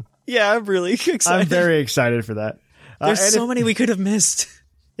that one. Yeah, I'm really excited. I'm very excited for that. There's so many we could have missed.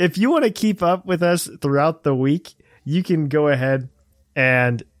 If you want to keep up with us throughout the week, you can go ahead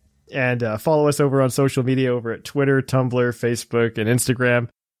and follow us over on social media over at Twitter, Tumblr, Facebook, and Instagram.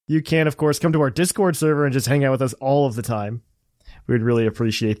 You can, of course, come to our Discord server and just hang out with us all of the time. We'd really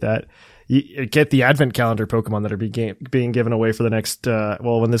appreciate that. You get the Advent Calendar Pokemon that are being given away for the next,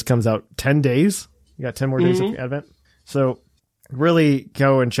 when this comes out, 10 days. You got 10 more days of Advent. So really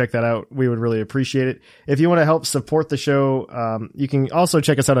go and check that out. We would really appreciate it. If you want to help support the show, you can also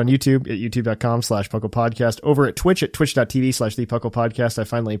check us out on YouTube at youtube.com/PucklePodcast, over at Twitch at twitch.tv/ThePucklePodcast. I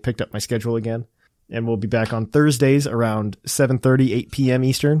finally picked up my schedule again, and we'll be back on Thursdays around 7:30, 8 p.m.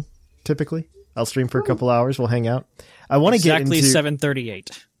 Eastern, typically. I'll stream for a couple hours. We'll hang out. I want to get into... Exactly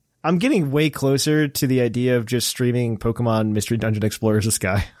 7:38. I'm getting way closer to the idea of just streaming Pokemon Mystery Dungeon Explorers of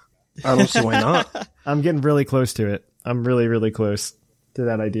Sky. I don't see why not. I'm getting really close to it. I'm really, really close to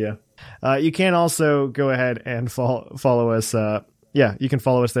that idea. You can also go ahead and follow us. You can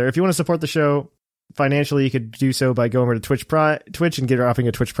follow us there. If you want to support the show financially, you could do so by going over to Twitch and dropping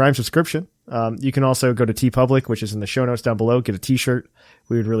a Twitch Prime subscription. You can also go to TeePublic, which is in the show notes down below, get a t-shirt.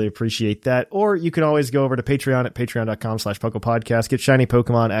 We would really appreciate that. Or you can always go over to Patreon at patreon.com/PucklePodcast, get shiny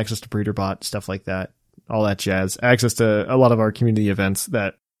Pokemon, access to BreederBot, stuff like that. All that jazz. Access to a lot of our community events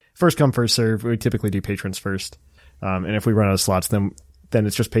that first come, first serve. We typically do patrons first. And if we run out of slots, then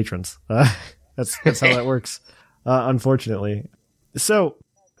it's just patrons. That's how that works, unfortunately. So,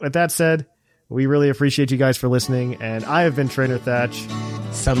 with that said, we really appreciate you guys for listening, and I have been Trainer Thatch.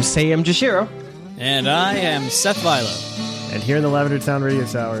 Some say I'm Jashiro. And I am Seth Vilo. And here in the Lavender Town Radio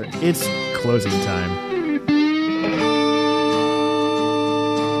Tower, it's closing time.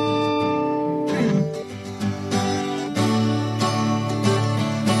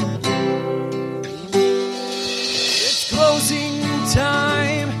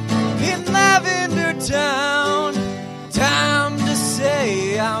 Time in Lavender Town. Time to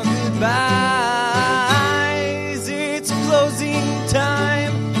say our goodbyes. It's closing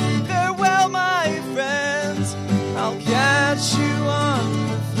time. Farewell, my friends. I'll catch you on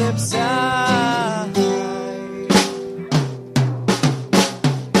the flip side.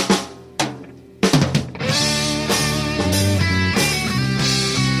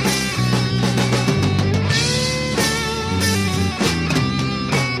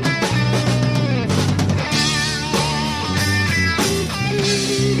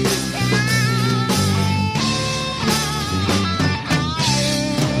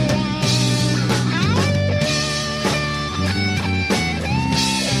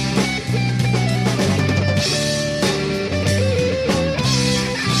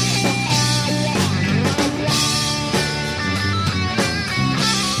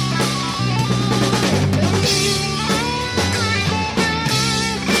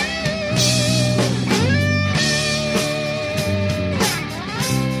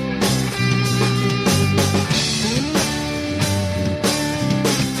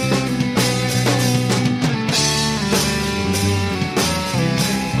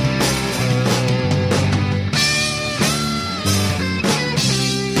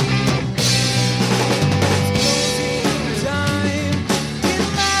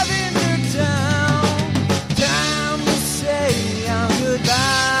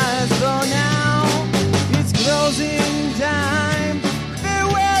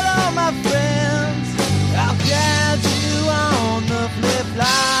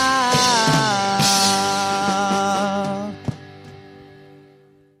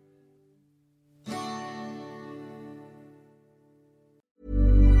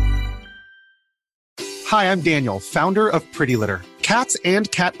 Hi, I'm Daniel, founder of Pretty Litter. Cats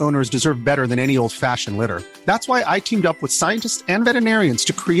and cat owners deserve better than any old-fashioned litter. That's why I teamed up with scientists and veterinarians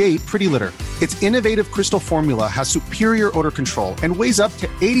to create Pretty Litter. Its innovative crystal formula has superior odor control and weighs up to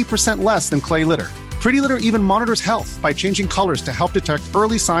 80% less than clay litter. Pretty Litter even monitors health by changing colors to help detect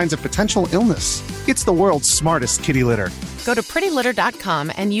early signs of potential illness. It's the world's smartest kitty litter. Go to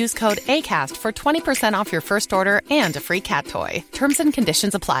prettylitter.com and use code ACAST for 20% off your first order and a free cat toy. Terms and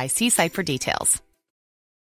conditions apply. See site for details.